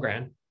borrow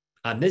 $12,000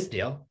 on this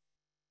deal,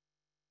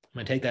 I'm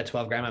going to take that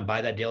 $12,000 and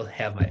buy that deal,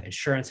 have my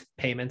insurance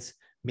payments.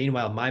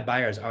 Meanwhile, my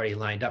buyer is already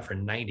lined up for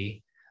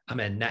 90.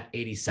 I'm at net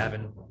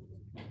 87.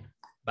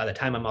 By the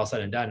time I'm all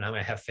said and done, I'm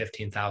going to have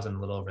 15,000, a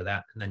little over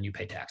that. And then you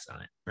pay tax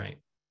on it, right?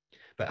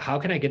 But how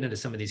can I get into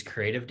some of these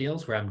creative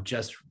deals where I'm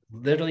just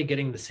literally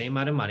getting the same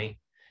amount of money?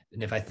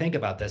 And if I think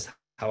about this,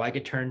 how I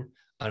could turn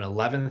an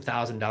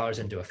 $11,000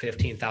 into a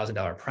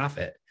 $15,000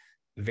 profit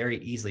very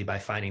easily by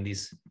finding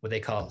these, what they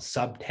call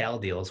subtail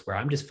deals, where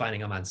I'm just finding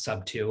them on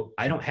sub 2.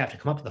 I don't have to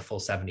come up with the full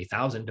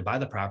 70,000 to buy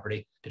the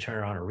property to turn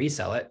around and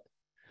resell it.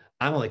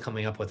 I'm only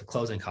coming up with the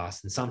closing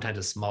costs and sometimes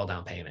a small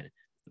down payment,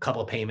 a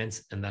couple of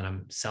payments, and then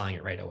I'm selling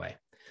it right away.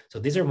 So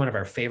these are one of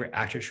our favorite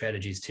exit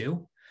strategies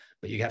too,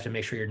 but you have to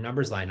make sure your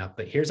numbers line up.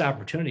 But here's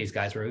opportunities,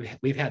 guys, where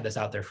we've had this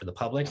out there for the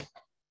public.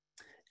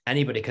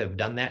 Anybody could have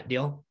done that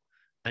deal.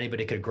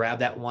 Anybody could grab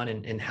that one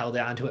and held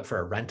onto it for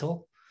a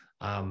rental.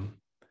 But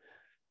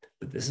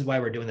this is why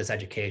we're doing this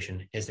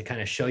education, is to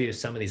kind of show you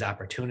some of these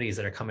opportunities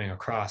that are coming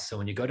across. So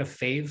when you go to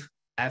Fave,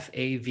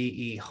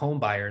 F-A-V-E,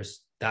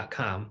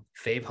 homebuyers.com,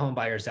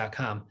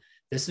 favehomebuyers.com,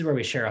 this is where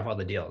we share off all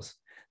the deals.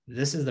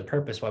 This is the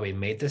purpose why we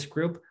made this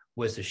group,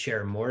 was to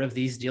share more of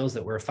these deals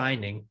that we're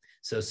finding.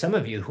 So some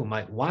of you who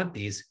might want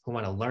these, who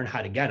want to learn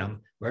how to get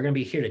them, we're going to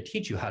be here to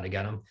teach you how to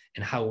get them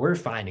and how we're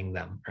finding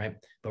them, right?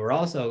 But we're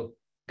also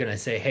going to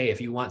say, hey, if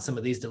you want some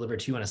of these delivered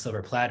to you on a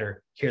silver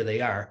platter, here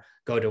they are.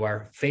 Go to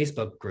our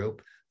Facebook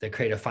group, the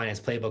Creative Finance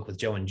Playbook with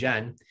Joe and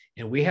Jen.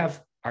 And we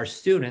have our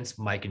students,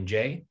 Mike and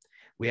Jay.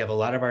 We have a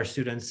lot of our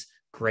students,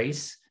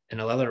 Grace,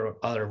 and a lot of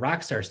other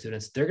Rockstar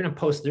students. They're going to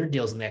post their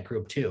deals in that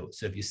group too.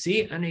 So if you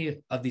see any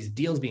of these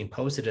deals being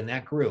posted in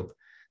that group,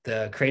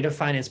 the Creative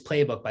Finance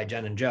Playbook by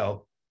Jen and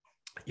Joe,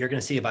 you're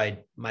going to see by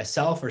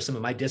myself or some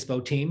of my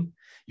Dispo team.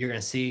 You're going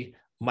to see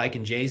Mike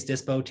and Jay's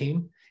Dispo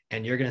team,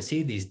 and you're going to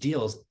see these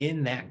deals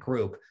in that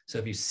group. So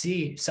if you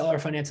see seller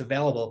finance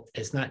available,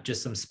 it's not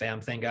just some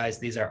spam thing, guys.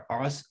 These are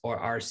us or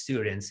our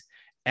students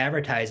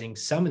advertising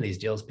some of these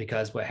deals,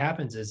 because what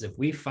happens is if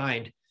we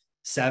find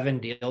 7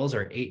 deals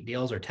or 8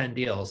 deals or 10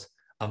 deals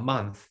a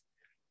month,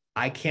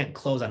 I can't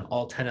close on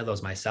all 10 of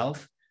those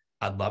myself.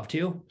 I'd love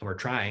to, and we're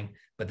trying,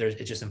 but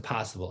it's just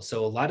impossible.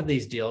 So a lot of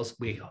these deals,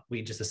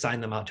 we just assign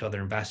them out to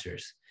other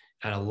investors.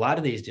 And a lot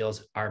of these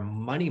deals are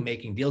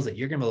money-making deals that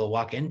you're going to be able to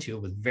walk into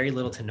with very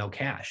little to no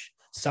cash.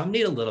 Some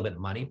need a little bit of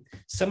money.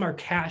 Some are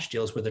cash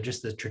deals where they're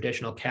just the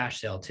traditional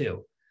cash sale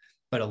too.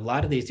 But a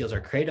lot of these deals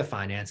are creative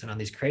finance. And on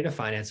these creative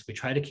finance, we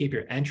try to keep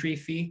your entry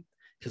fee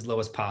as low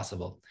as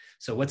possible.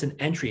 So what's an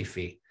entry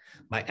fee?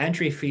 My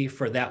entry fee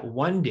for that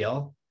one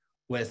deal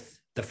with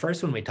the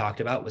first one we talked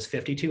about was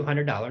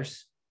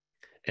 $5,200.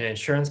 An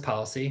insurance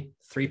policy,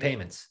 3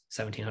 payments,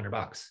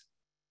 $1,700.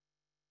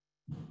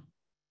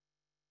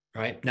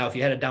 Right now, if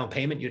you had a down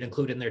payment, you'd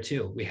include in there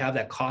too. We have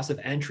that cost of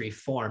entry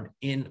form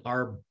on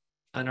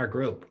our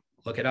group.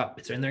 Look it up.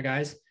 It's in there,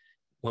 guys.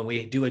 When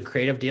we do a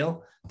creative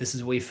deal, this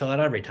is what we fill out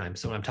every time.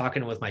 So when I'm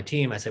talking with my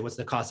team, I say, what's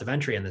the cost of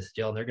entry in this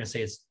deal? And they're going to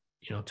say it's,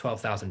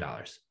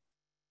 $12,000.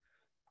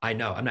 I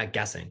know, I'm not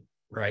guessing,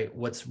 right?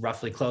 What's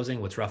roughly closing?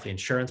 What's roughly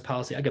insurance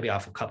policy? I could be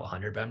off a couple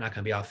hundred, but I'm not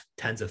going to be off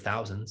tens of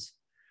thousands.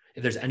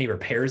 If there's any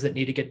repairs that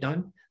need to get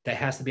done, that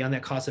has to be on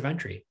that cost of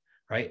entry,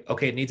 right?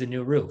 Okay, it needs a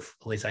new roof.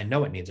 At least I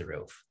know it needs a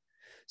roof.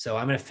 So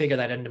I'm going to figure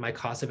that into my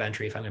cost of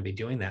entry if I'm going to be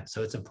doing that.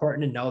 So it's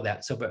important to know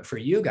that. So, but for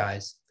you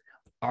guys,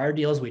 our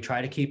deals, we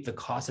try to keep the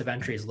cost of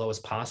entry as low as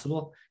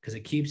possible because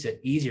it keeps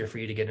it easier for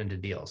you to get into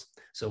deals.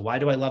 So why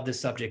do I love this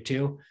subject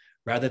too?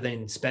 Rather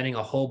than spending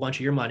a whole bunch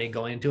of your money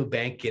going into a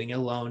bank, getting a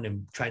loan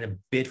and trying to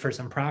bid for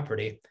some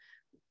property,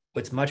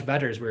 what's much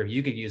better is where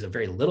you could use a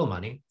very little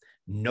money,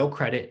 no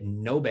credit,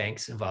 no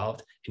banks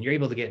involved, and you're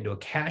able to get into a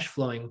cash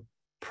flowing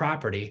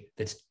property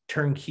that's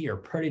turnkey or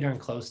pretty darn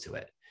close to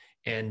it.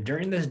 And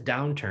during this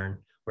downturn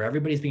where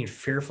everybody's being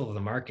fearful of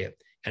the market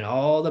and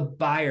all the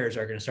buyers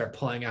are going to start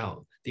pulling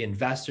out, the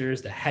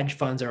investors, the hedge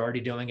funds are already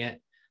doing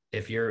it.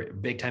 If you're a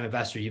big time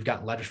investor, you've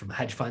gotten letters from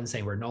hedge funds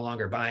saying we're no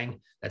longer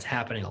buying. That's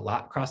happening a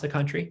lot across the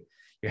country.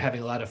 You're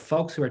having a lot of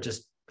folks who are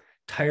just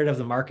tired of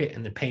the market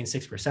and they're paying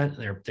 6%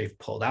 and they've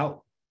pulled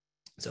out.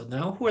 So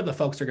now who are the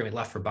folks who are going to be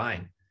left for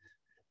buying?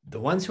 The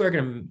ones who are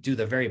going to do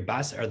the very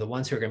best are the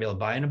ones who are going to be able to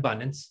buy in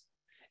abundance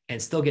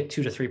and still get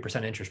 2 to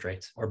 3% interest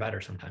rates or better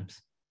sometimes.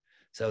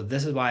 So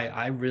this is why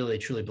I really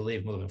truly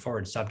believe moving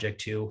forward, subject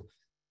to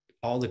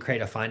all the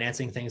creative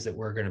financing things that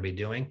we're going to be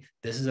doing,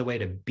 this is a way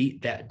to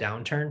beat that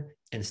downturn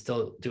and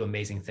still do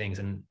amazing things.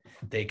 And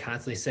they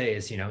constantly say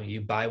is,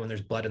 you buy when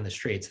there's blood in the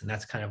streets. And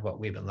that's kind of what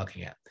we've been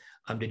looking at.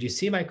 Did you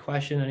see my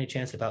question any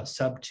chance about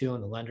sub 2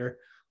 and the lender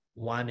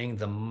wanting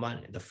the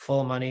money, the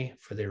full money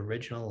for the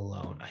original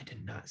loan? I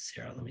did not,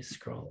 Sarah. Let me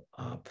scroll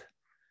up.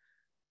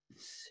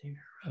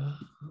 Sarah.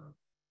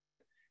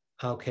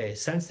 Okay,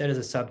 since that is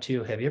a sub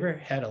 2, have you ever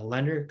had a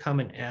lender come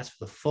and ask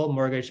for the full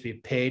mortgage to be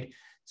paid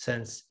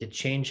since it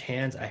changed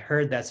hands? I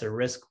heard that's a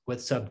risk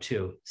with sub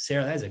 2.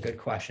 Sarah, that's a good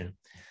question.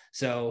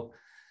 So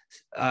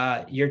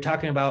you're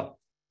talking about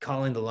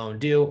calling the loan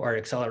due or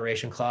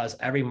acceleration clause.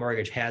 Every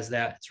mortgage has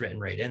that. It's written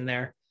right in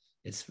there.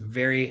 It's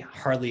very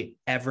hardly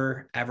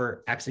ever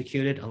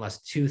executed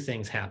unless 2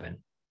 things happen.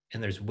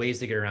 And there's ways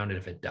to get around it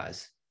if it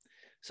does.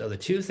 So the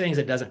 2 things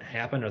that doesn't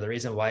happen, or the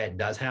reason why it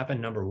does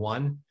happen, number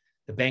 1,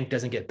 the bank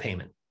doesn't get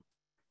payment.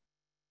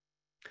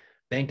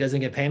 Bank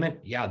doesn't get payment.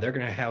 Yeah, they're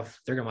going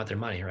to want their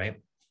money,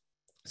 right?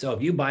 So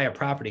if you buy a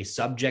property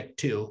subject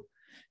to,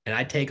 and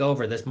I take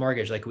over this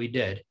mortgage like we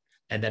did,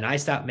 and then I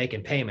stop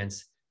making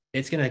payments,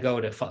 it's going to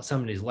go to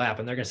somebody's lap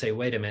and they're going to say,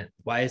 wait a minute,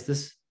 why is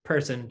this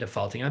person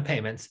defaulting on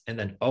payments? And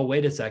then, oh,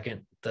 wait a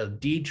second, the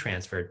deed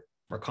transferred.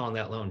 We're calling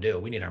that loan due.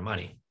 We need our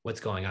money. What's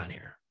going on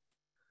here?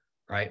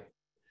 Right?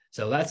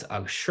 So that's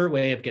a sure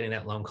way of getting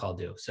that loan called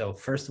due. So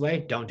first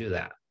way, don't do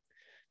that.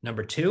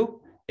 Number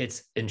 2,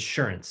 it's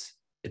insurance.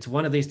 It's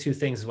one of these 2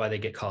 things is why they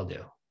get called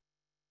due.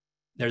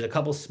 There's a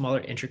couple smaller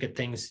intricate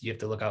things you have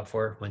to look out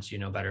for once you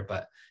know better.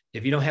 But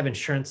if you don't have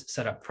insurance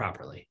set up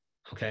properly,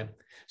 okay.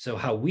 So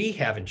how we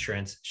have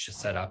insurance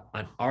set up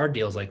on our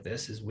deals like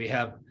this is we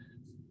have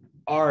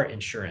our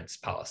insurance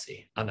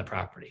policy on the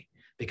property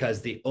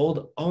because the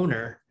old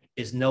owner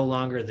is no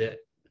longer the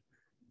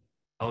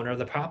owner of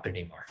the property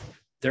anymore.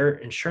 Their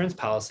insurance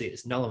policy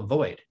is null and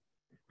void,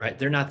 right?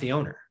 They're not the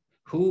owner.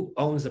 Who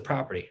owns the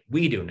property?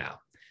 We do now.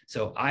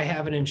 So I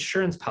have an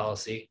insurance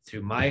policy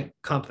through my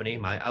company,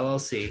 my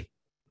LLC,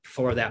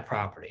 for that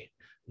property.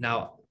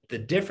 Now, the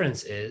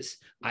difference is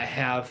I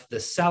have the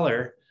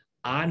seller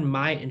on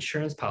my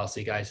insurance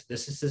policy, guys.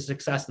 This is the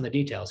success in the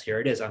details.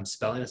 Here it is. I'm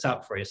spelling this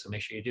out for you, so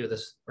make sure you do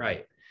this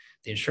right.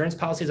 The insurance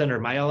policy is under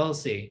my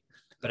LLC,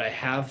 but I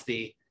have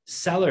the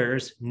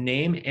seller's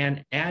name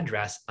and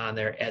address on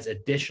there as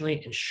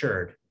additionally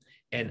insured.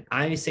 And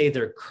I say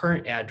their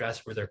current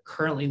address where they're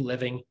currently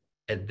living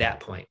at that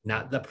point,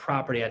 not the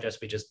property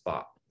address we just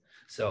bought.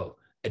 So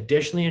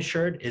additionally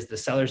insured is the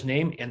seller's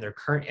name and their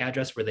current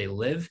address where they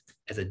live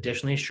as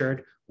additionally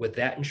insured, with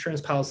that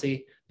insurance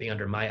policy being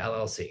under my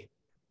LLC.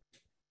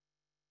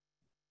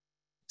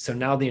 So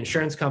now the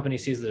insurance company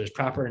sees that there's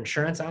proper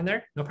insurance on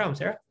there. No problem,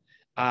 Sarah.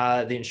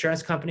 The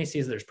insurance company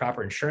sees that there's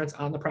proper insurance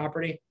on the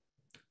property.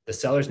 The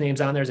seller's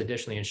name's on there is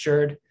additionally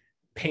insured.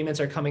 Payments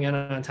are coming in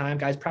on time.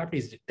 Guys,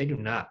 properties,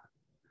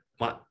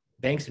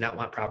 banks do not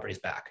want properties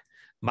back.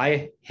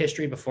 My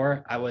history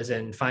before, I was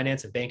in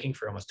finance and banking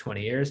for almost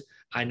 20 years.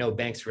 I know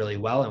banks really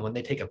well. And when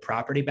they take a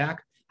property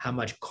back, how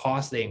much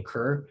cost they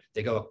incur,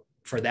 they go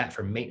for that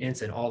for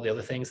maintenance and all the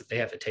other things that they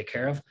have to take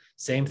care of.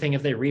 Same thing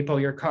if they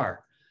repo your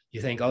car.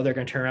 You think, oh, they're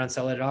going to turn around and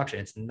sell it at auction.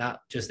 It's not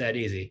just that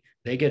easy.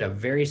 They get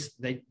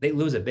they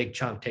lose a big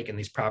chunk taking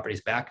these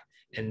properties back.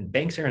 And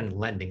banks are in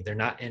lending. They're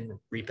not in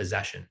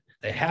repossession.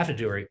 They have to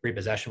do a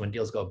repossession when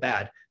deals go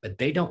bad, but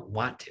they don't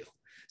want to.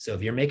 So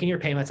if you're making your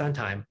payments on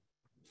time,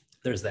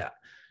 there's that.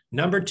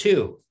 Number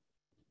two,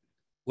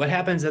 what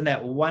happens in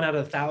that 1 out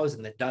of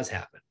 1,000 that does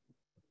happen,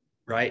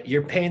 right?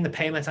 You're paying the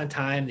payments on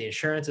time, the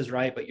insurance is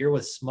right, but you're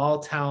with small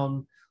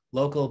town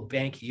local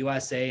bank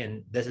USA,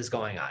 and this is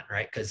going on,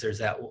 right? Because there's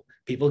that,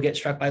 people get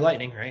struck by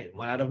lightning, right?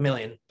 1 out of a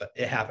million, but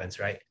it happens,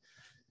 right?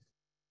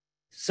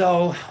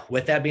 So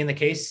with that being the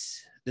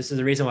case, this is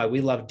the reason why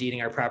we love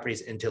deeding our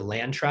properties into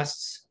land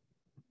trusts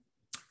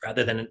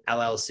rather than an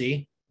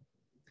LLC. If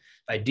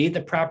I deed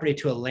the property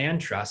to a land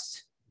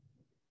trust,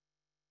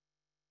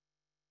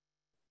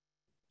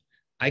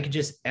 I could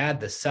just add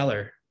the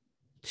seller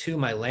to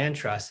my land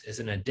trust as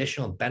an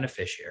additional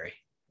beneficiary.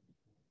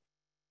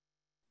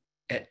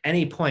 At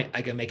any point,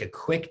 I can make a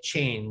quick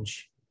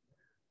change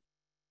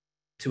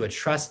to a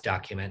trust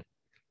document,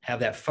 have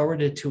that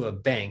forwarded to a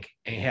bank,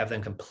 and have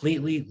them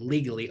completely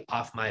legally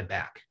off my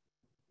back.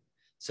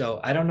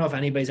 So I don't know if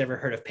anybody's ever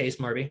heard of Pace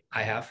Morby.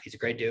 I have. He's a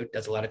great dude,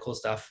 does a lot of cool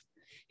stuff.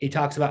 He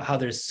talks about how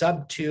there's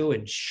sub-2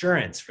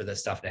 insurance for this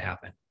stuff to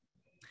happen.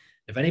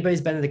 If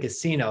anybody's been to the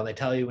casino and they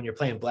tell you when you're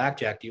playing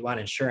blackjack, do you want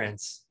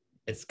insurance?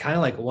 It's kind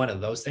of like one of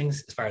those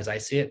things as far as I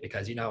see it,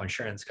 because you know how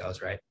insurance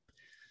goes, right?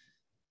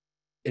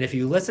 And if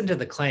you listen to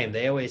the claim,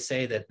 they always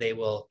say that they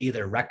will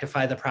either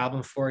rectify the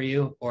problem for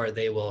you or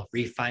they will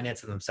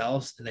refinance it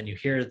themselves. And then you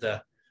hear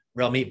the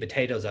real meat and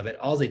potatoes of it.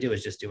 All they do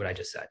is just do what I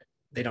just said.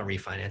 They don't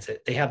refinance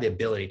it. They have the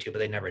ability to, but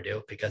they never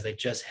do because they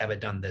just have it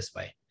done this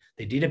way.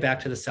 They deed it back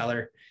to the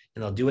seller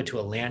and they'll do it to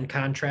a land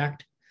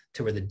contract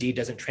to where the deed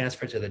doesn't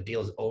transfer to the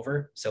deal is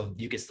over. So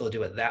you can still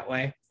do it that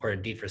way, or a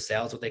deed for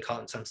sale is what they call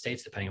it in some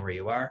states, depending on where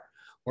you are.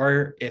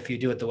 Or if you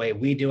do it the way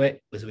we do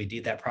it, was we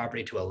deed that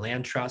property to a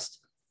land trust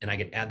and I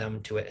can add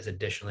them to it as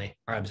additionally,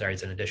 or I'm sorry,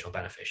 as an additional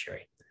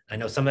beneficiary. I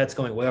know some of that's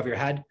going way over your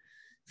head.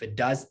 If it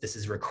does, this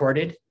is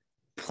recorded.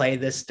 Play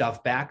this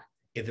stuff back.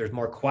 If there's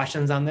more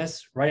questions on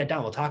this, write it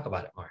down. We'll talk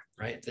about it more,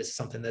 right? If this is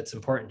something that's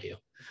important to you.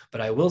 But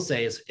I will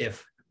say is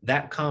if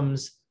that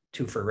comes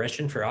to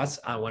fruition for us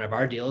on one of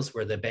our deals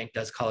where the bank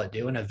does call it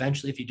due, and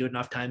eventually if you do it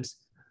enough times,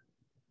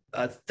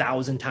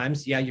 1,000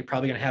 times, yeah, you're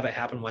probably going to have it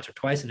happen once or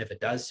twice. And if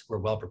it does, we're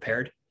well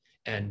prepared.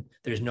 And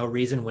there's no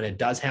reason when it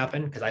does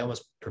happen, because I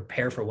almost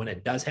prepare for when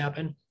it does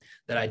happen,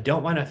 that I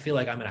don't want to feel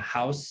like I'm in a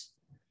house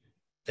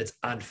that's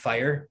on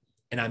fire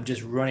and I'm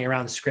just running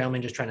around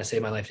scrambling, just trying to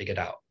save my life to get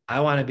out. I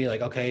want to be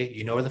like, okay,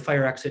 you know where the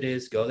fire exit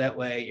is, go that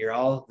way. You're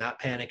all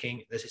not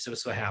panicking. This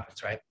is what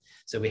happens, right?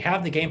 So we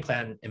have the game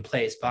plan in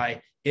place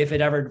by, if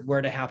it ever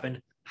were to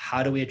happen,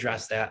 how do we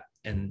address that?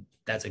 And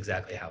that's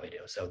exactly how we do.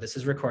 So this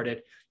is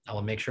recorded. I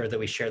will make sure that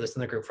we share this in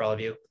the group for all of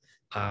you.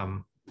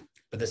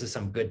 But this is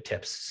some good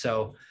tips.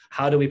 So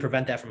how do we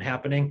prevent that from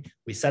happening?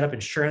 We set up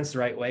insurance the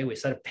right way. We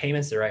set up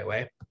payments the right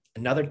way.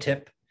 Another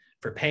tip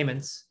for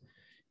payments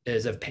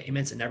is if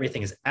payments and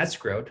everything is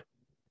escrowed,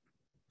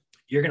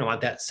 you're going to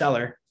want that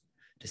seller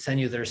to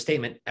send you their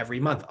statement every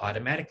month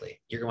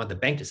automatically. You're going to want the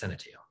bank to send it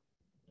to you.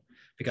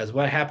 Because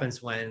what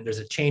happens when there's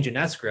a change in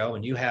escrow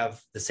and you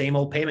have the same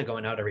old payment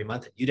going out every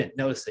month, you didn't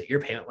notice that your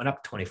payment went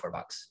up 24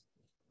 bucks.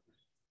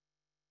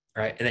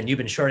 Right? And then you've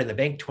been shorting the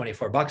bank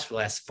 24 bucks for the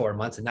last 4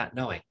 months and not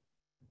knowing.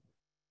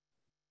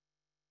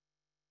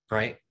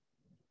 Right?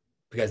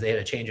 Because they had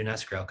a change in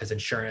escrow because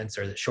insurance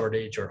or the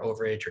shortage or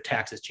overage or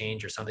taxes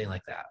change or something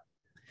like that.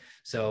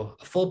 So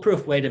a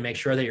foolproof way to make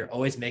sure that you're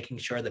always making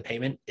sure the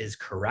payment is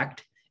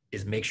correct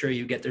is make sure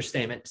you get their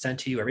statement sent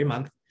to you every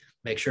month.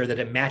 Make sure that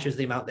it matches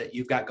the amount that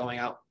you've got going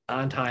out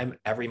on time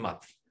every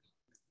month.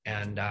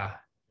 And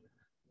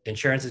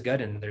insurance is good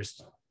and there's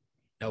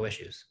no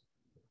issues.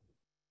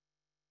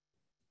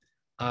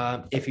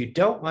 If you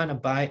don't want to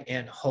buy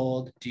and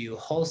hold, do you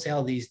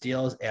wholesale these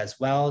deals as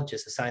well?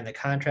 Just assign the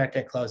contract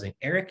at closing.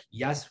 Eric,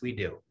 yes, we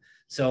do.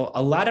 So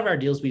a lot of our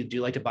deals we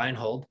do like to buy and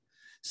hold.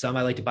 Some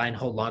I like to buy and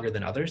hold longer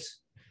than others.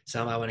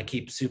 Some I want to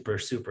keep super,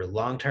 super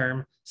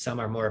long-term. Some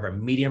are more of a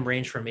medium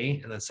range for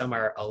me. And then some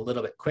are a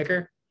little bit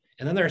quicker.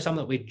 And then there are some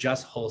that we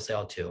just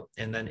wholesale to.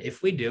 And then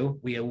if we do,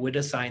 we would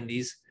assign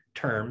these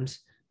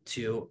terms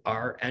to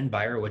our end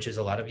buyer, which is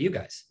a lot of you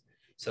guys.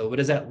 So what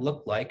does that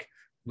look like?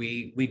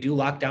 We do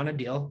lock down a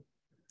deal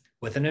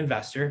with an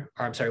investor,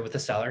 or I'm sorry, with a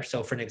seller.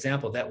 So for an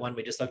example, that one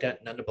we just looked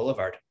at Nunda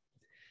Boulevard.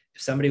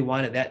 If somebody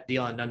wanted that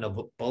deal on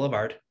Nunda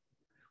Boulevard,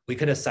 we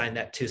could assign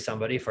that to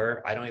somebody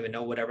for, I don't even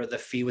know, whatever the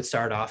fee would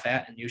start off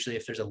at. And usually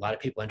if there's a lot of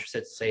people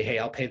interested, say, hey,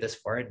 I'll pay this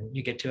for it. And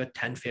you get to a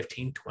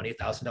 $10,000, $15,000,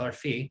 $20,000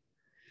 fee.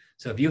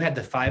 So if you had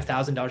the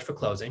 $5,000 for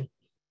closing,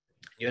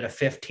 you had a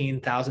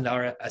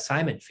 $15,000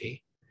 assignment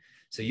fee.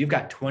 So you've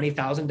got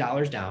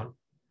 $20,000 down.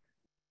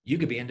 You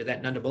could be into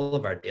that Nunda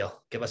Boulevard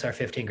deal. Give us our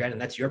 15 grand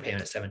and that's your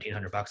payment at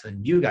 1,700 bucks.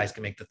 And you guys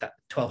can make the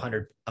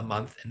 1,200 a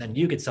month. And then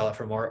you could sell it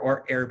for more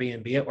or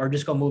Airbnb it, or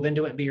just go move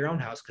into it and be your own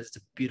house because it's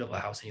a beautiful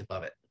house and you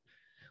love it.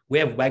 We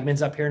have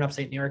Wegmans up here in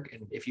upstate New York.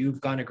 And if you've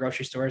gone to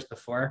grocery stores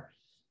before,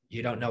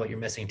 You don't know what you're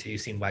missing till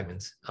you've seen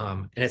Wegmans.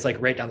 And it's like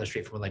right down the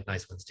street from like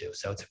Nice Ones too.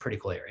 So it's a pretty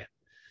cool area.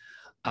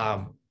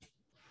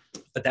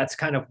 But that's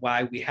kind of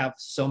why we have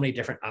so many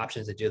different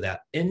options to do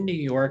that. In New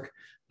York,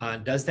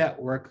 does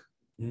that work?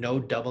 No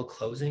double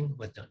closing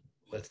with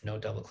no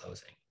double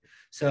closing.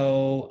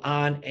 So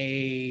on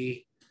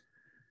a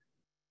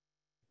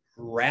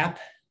wrap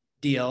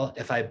deal,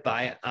 if I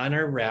buy it on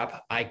a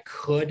wrap, I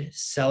could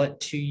sell it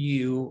to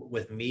you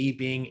with me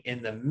being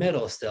in the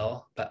middle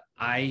still, but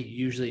I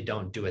usually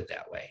don't do it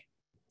that way.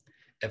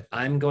 If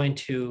I'm going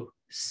to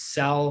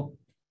sell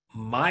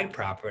my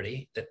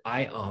property that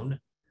I own,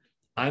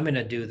 I'm going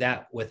to do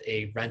that with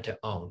a rent to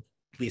own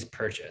lease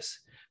purchase,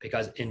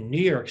 because in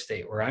New York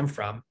State, where I'm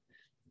from,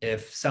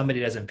 if somebody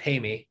doesn't pay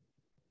me,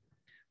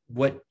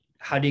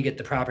 how do you get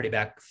the property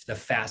back the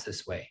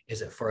fastest way?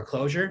 Is it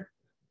foreclosure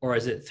or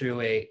is it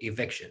through a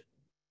eviction?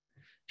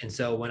 And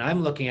so when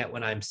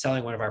I'm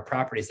selling one of our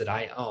properties that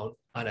I own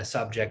on a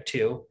subject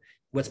to,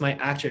 what's my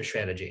exit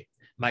strategy?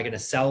 Am I going to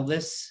sell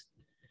this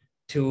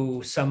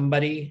to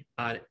somebody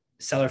on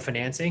seller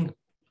financing?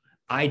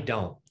 I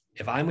don't.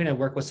 If I'm going to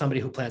work with somebody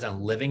who plans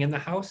on living in the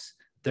house,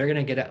 they're going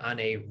to get it on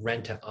a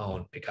rent to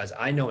own, because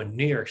I know in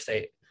New York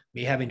State,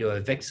 me having to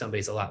evict somebody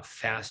is a lot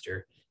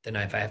faster than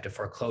if I have to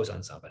foreclose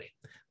on somebody.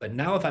 But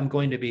now if I'm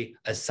going to be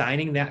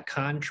assigning that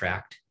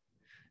contract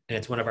and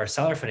it's one of our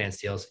seller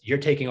finance deals, you're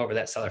taking over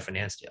that seller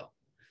finance deal.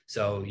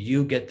 So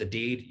you get the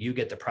deed, you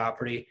get the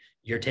property,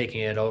 you're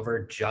taking it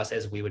over just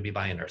as we would be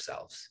buying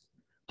ourselves.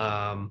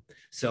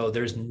 So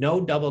there's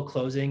no double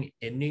closing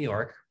in New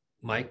York.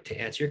 Mike,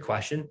 to answer your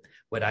question,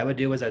 what I would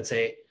do is I'd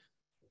say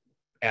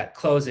at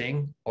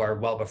closing or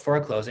well before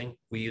closing,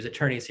 we use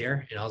attorneys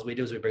here, and all we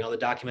do is we bring all the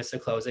documents to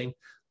closing,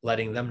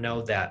 letting them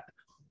know that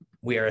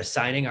we are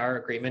assigning our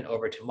agreement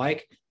over to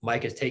Mike.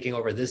 Mike is taking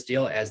over this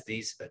deal as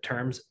these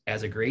terms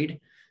as agreed.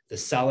 The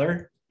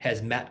seller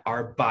has met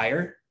our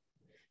buyer.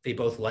 They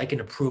both like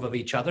and approve of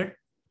each other.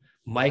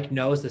 Mike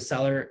knows the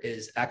seller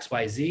is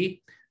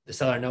XYZ. The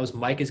seller knows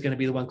Mike is going to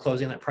be the one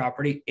closing that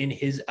property in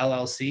his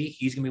LLC.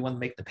 He's going to be one to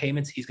make the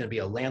payments. He's going to be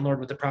a landlord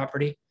with the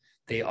property.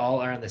 They all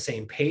are on the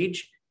same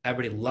page.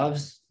 Everybody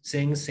loves,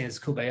 sings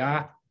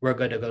Kumbaya. We're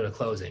good to go to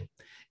closing.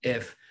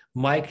 If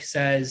Mike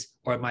says,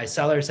 or my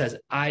seller says,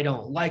 I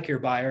don't like your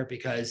buyer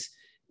because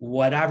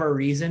whatever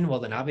reason, well,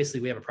 then obviously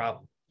we have a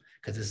problem,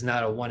 because it's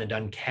not a one and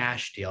done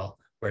cash deal.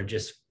 We're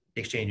just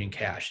exchanging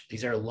cash.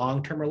 These are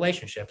long-term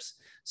relationships.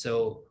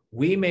 So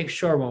we make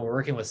sure when we're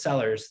working with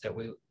sellers that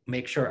we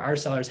make sure our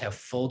sellers have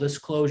full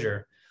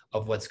disclosure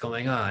of what's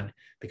going on,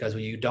 because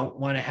what you don't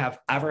want to have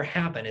ever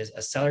happen is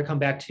a seller come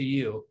back to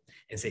you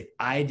and say,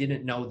 I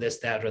didn't know this,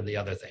 that, or the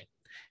other thing.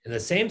 And the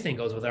same thing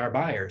goes with our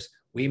buyers.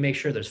 We make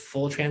sure there's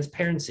full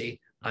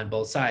transparency on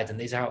both sides. And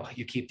these are how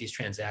you keep these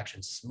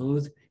transactions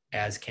smooth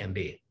as can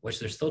be, which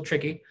they're still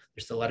tricky.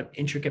 There's still a lot of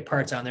intricate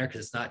parts on there,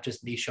 because it's not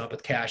just me showing up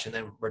with cash and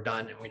then we're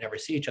done and we never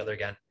see each other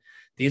again.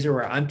 These are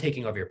where I'm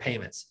taking over your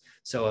payments.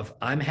 So if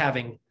I'm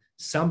having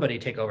somebody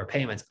take over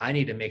payments, I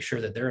need to make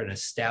sure that they're an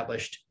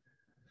established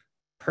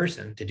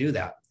person to do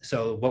that.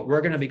 So what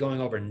we're going to be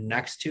going over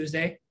next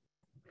Tuesday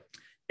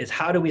is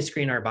how do we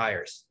screen our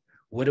buyers?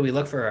 What do we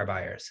look for our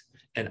buyers?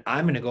 And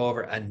I'm going to go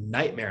over a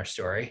nightmare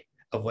story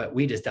of what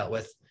we just dealt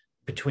with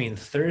between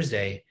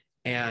Thursday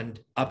and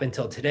up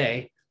until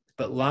today.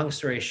 But long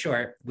story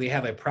short, we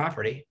have a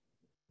property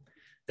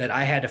that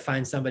I had to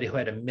find somebody who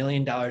had $1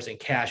 million in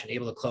cash and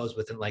able to close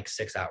within like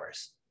 6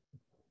 hours.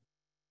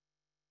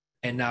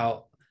 And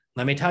now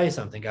let me tell you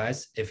something,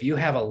 guys. If you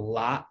have a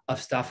lot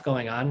of stuff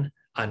going on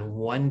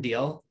one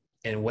deal,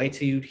 and wait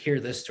till you hear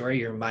this story,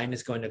 your mind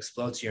is going to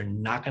explode. So you're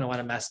not going to want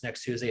to mess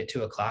next Tuesday at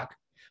 2 o'clock,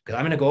 because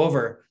I'm going to go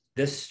over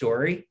this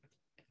story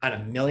on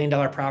 $1 million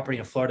property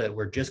in Florida that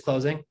we're just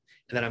closing.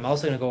 And then I'm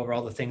also going to go over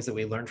all the things that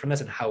we learned from this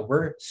and how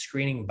we're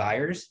screening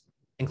buyers,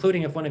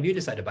 including if one of you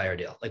decide to buy our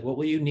deal. Like, what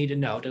will you need to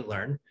know to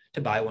learn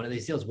to buy one of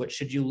these deals? What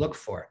should you look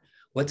for?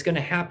 What's going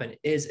to happen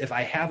is if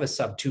I have a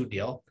sub 2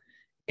 deal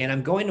and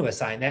I'm going to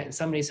assign that, and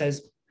somebody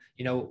says,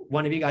 you know,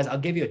 one of you guys, I'll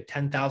give you a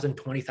 $10,000,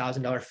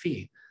 $20,000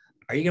 fee.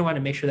 Are you going to want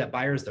to make sure that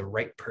buyer is the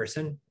right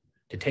person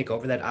to take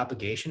over that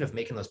obligation of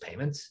making those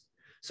payments?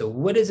 So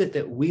what is it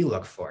that we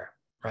look for,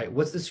 right?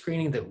 What's the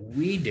screening that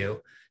we do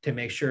to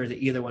make sure that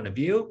either one of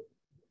you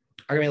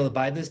are going to be able to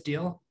buy this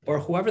deal, or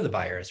whoever the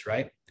buyer is,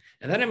 right?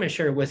 And then I'm going to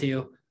share with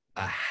you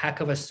a heck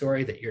of a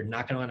story that you're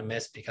not going to want to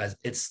miss, because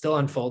it's still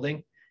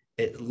unfolding.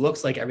 It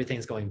looks like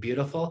everything's going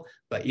beautiful,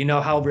 but you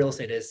know how real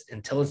estate is.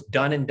 Until it's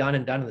done and done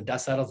and done and the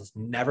dust settles, it's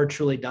never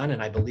truly done.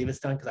 And I believe it's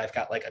done because I've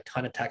got like a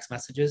ton of text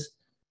messages.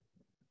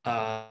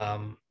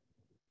 Talk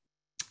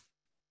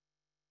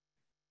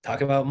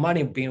about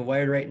money being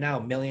wired right now,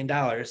 $1 million,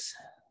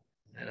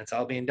 and it's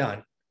all being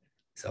done.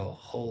 So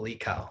holy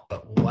cow,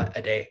 but what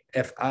a day.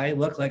 If I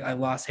look like I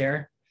lost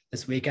hair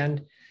this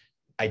weekend,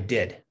 I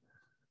did.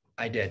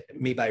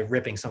 Me by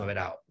ripping some of it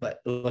out, but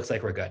it looks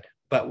like we're good.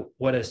 But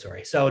what a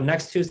story. So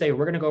next Tuesday,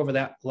 we're going to go over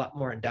that a lot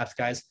more in depth,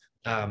 guys.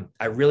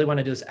 I really want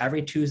to do this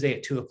every Tuesday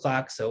at 2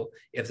 o'clock. So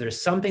if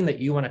there's something that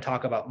you want to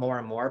talk about more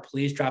and more,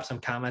 please drop some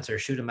comments or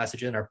shoot a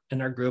message in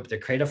our group, the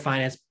Creative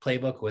Finance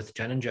Playbook with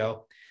Jen and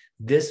Joe.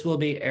 This will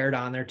be aired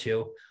on there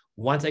too.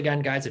 Once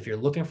again, guys, if you're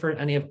looking for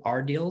any of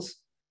our deals,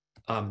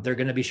 they're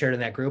going to be shared in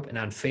that group and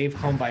on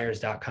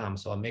favehomebuyers.com.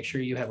 So I'll make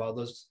sure you have all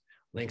those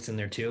links in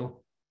there too.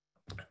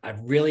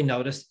 I've really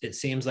noticed it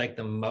seems like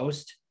the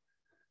most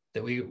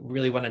that we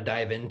really want to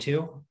dive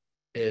into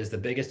is the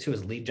biggest two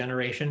is lead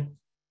generation.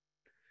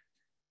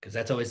 Because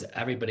that's always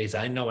everybody's.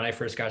 I know when I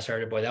first got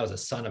started, boy, that was a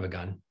son of a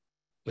gun,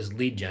 was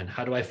lead gen.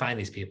 How do I find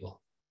these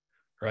people?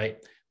 Right.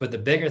 But the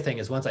bigger thing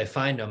is once I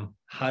find them,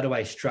 how do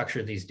I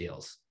structure these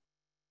deals?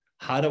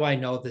 How do I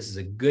know if this is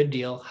a good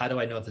deal? How do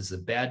I know if this is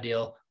a bad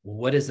deal?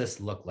 What does this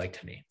look like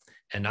to me?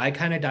 And I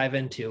kind of dive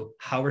into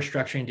how we're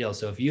structuring deals.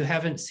 So if you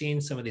haven't seen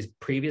some of these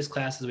previous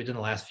classes we did in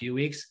the last few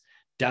weeks,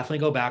 definitely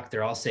go back.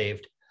 They're all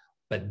saved.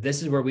 But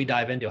this is where we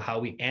dive into how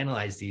we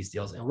analyze these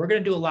deals. And we're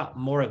going to do a lot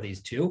more of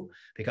these too,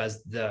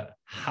 because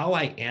how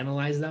I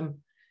analyze them,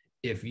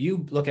 if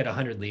you look at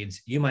 100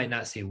 leads, you might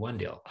not see one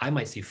deal. I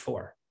might see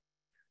 4.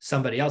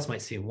 Somebody else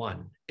might see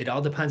 1. It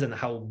all depends on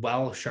how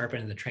well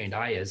sharpened the trained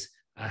eye is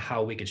on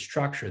how we could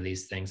structure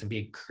these things and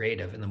be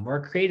creative. And the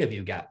more creative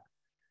you get,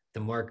 the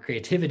more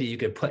creativity you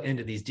could put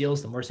into these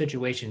deals, the more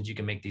situations you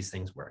can make these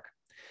things work.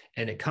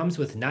 And it comes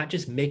with not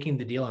just making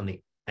the deal on the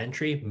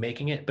entry,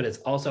 making it, but it's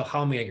also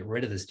how am I going to get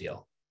rid of this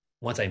deal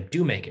once I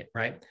do make it,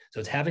 right? So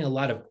it's having a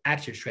lot of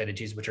exit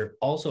strategies, which are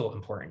also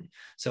important.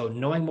 So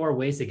knowing more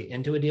ways to get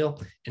into a deal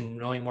and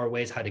knowing more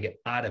ways how to get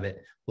out of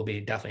it will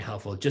be definitely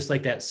helpful. Just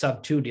like that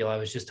sub 2 deal I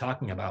was just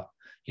talking about,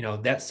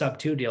 that sub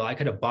 2 deal, I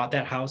could have bought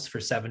that house for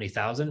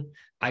 70,000.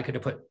 I could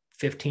have put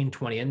 15,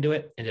 20 into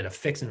it and did a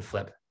fix and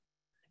flip.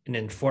 And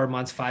in 4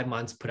 months, 5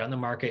 months, put it on the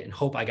market and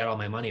hope I got all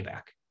my money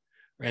back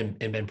and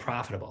been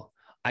profitable.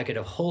 I could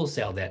have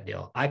wholesaled that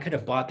deal. I could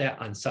have bought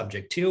that on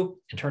subject to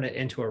and turn it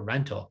into a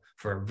rental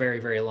for a very,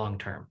 very long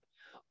term.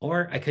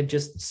 Or I could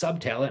just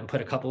subtail it and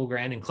put a couple of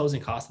grand in closing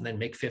costs and then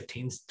make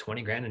 15,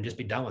 20 grand and just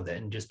be done with it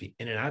and just be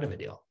in and out of a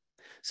deal.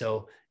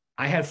 So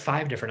I have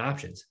 5 different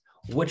options.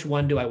 Which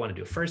one do I want to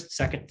do? First,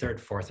 second, third,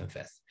 fourth, and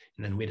fifth.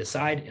 And then we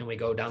decide and we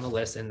go down the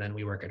list and then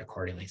we work it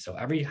accordingly. So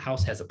every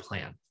house has a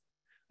plan.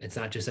 It's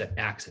not just an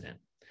accident.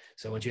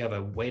 So once you have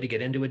a way to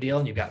get into a deal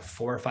and you've got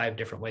 4 or 5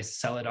 different ways to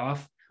sell it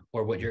off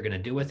or what you're going to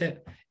do with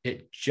it,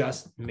 it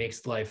just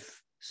makes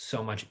life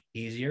so much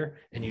easier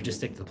and you just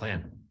stick to the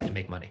plan and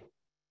make money.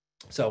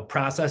 So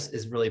process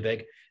is really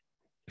big.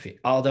 If you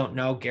all don't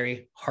know,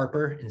 Gary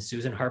Harper and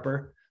Susan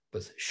Harper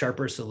with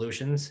Sharper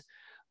Solutions,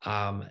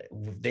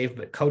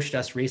 they've coached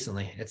us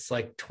recently. It's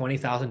like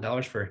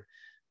 $20,000 for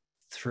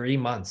 3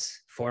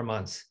 months, 4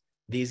 months.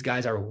 These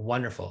guys are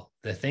wonderful.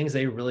 The things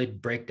they really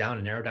break down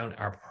and narrow down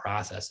are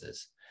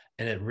processes.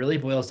 And it really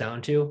boils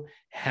down to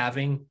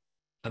having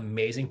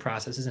amazing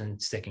processes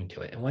and sticking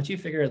to it. And once you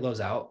figure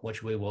those out,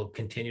 which we will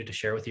continue to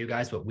share with you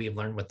guys, what we've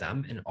learned with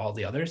them and all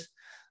the others,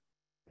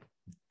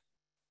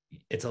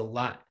 it's a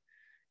lot.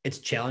 It's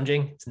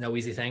challenging. It's no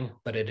easy thing,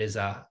 but it is,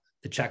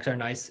 the checks are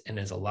nice and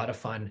it's a lot of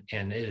fun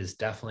and it is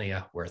definitely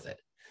worth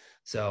it.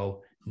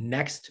 So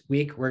next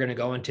week, we're going to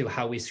go into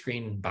how we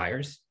screen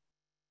buyers.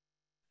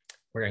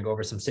 We're going to go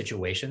over some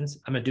situations.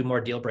 I'm going to do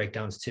more deal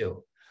breakdowns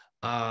too.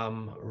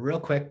 Real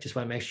quick, just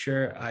want to make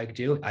sure I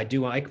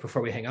do like,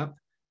 before we hang up,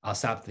 I'll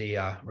stop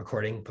the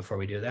recording before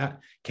we do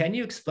that. Can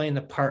you explain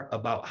the part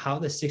about how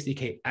the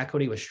 60K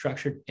equity was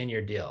structured in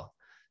your deal?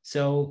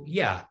 So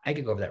yeah, I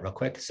could go over that real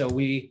quick. So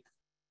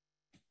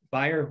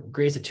buyer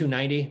agrees to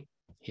 290,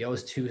 he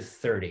owes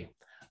 230.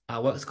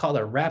 What's called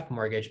a wrap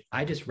mortgage,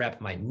 I just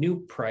wrapped my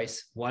new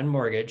price, one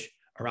mortgage,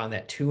 around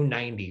that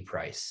 290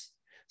 price.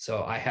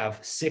 So I have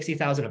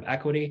 60,000 of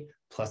equity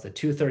plus the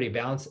 230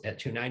 balance at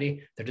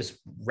 290. They're just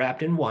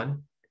wrapped in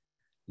one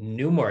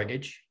new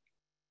mortgage.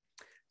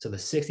 So the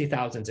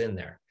 60,000's in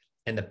there.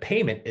 And the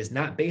payment is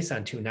not based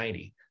on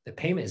 290. The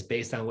payment is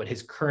based on what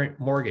his current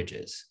mortgage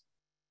is.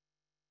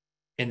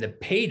 And the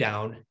pay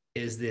down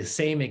is the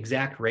same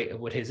exact rate of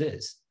what his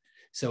is.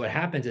 So what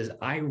happens is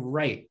I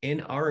write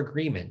in our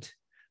agreement,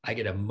 I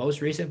get a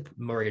most recent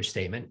mortgage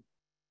statement.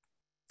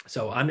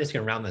 So I'm just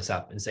going to round this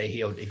up and say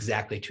he owed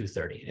exactly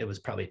 230. It was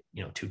probably,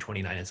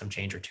 229 and some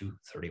change or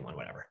 231,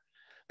 whatever.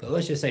 But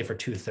let's just say for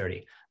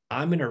 230,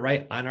 I'm going to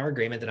write on our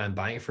agreement that I'm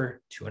buying for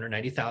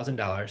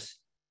 $290,000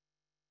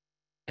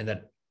 and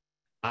that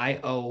I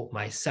owe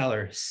my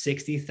seller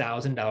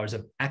 $60,000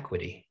 of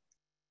equity.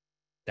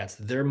 That's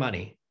their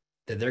money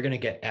that they're going to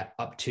get at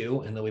up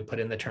to, and then we put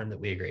in the term that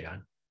we agreed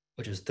on,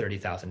 which is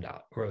 $30,000,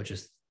 or which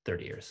is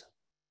 30 years.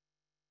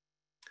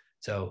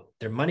 So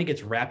their money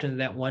gets wrapped into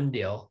that one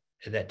deal,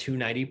 that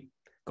 290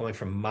 going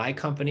from my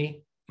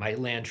company, my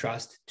land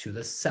trust, to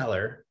the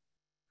seller.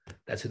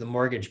 That's who the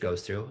mortgage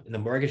goes through. And the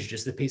mortgage is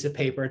just a piece of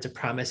paper. It's a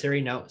promissory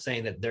note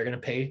saying that they're going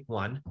to pay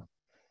one,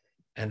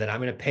 and that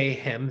I'm going to pay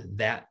him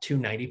that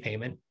 290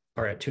 payment,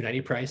 or at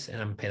 290 price,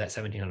 and I'm going to pay that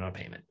 $1,700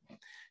 payment.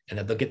 And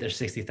that they'll get their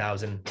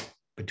 60,000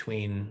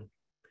 between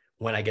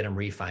when I get them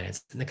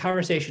refinanced. And the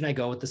conversation I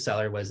go with the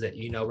seller was that,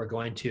 we're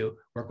going to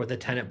work with a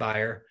tenant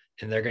buyer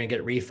and they're going to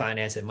get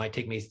refinanced. It might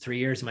take me 3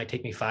 years, it might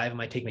take me 5, it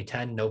might take me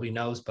 10. Nobody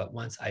knows. But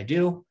once I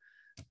do,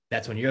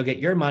 that's when you'll get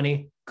your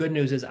money. Good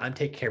news is I'm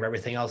taking care of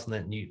everything else, and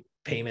then you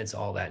payments,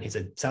 all that. And he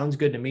said, sounds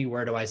good to me.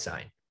 Where do I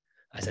sign?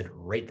 I said,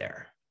 right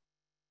there.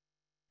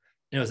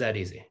 And it was that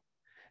easy.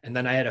 And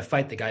then I had to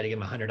fight the guy to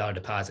give him $100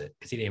 deposit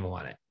because he didn't even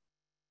want it.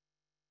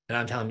 And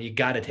I'm telling him, you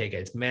got to take it.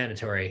 It's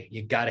mandatory.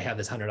 You got to have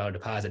this $100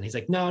 deposit. And he's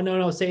like,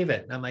 no, save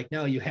it. And I'm like,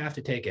 no, you have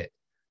to take it.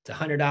 It's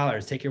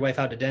 $100. Take your wife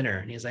out to dinner.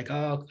 And he's like,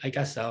 oh, I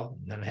guess so.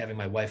 And I'm having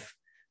my wife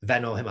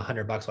Venmo him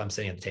 $100 while I'm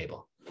sitting at the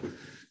table.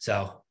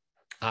 So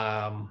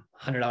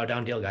 $100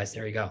 down deal, guys.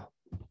 There you go.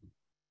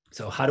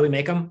 So how do we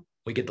make them?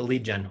 We get the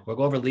lead gen. We'll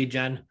go over lead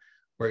gen.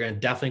 We're going to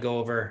definitely go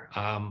over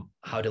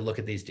how to look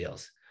at these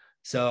deals.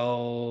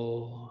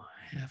 So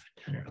half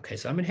a tenner. Okay,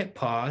 so I'm going to hit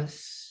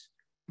pause.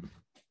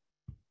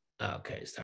 Okay, start.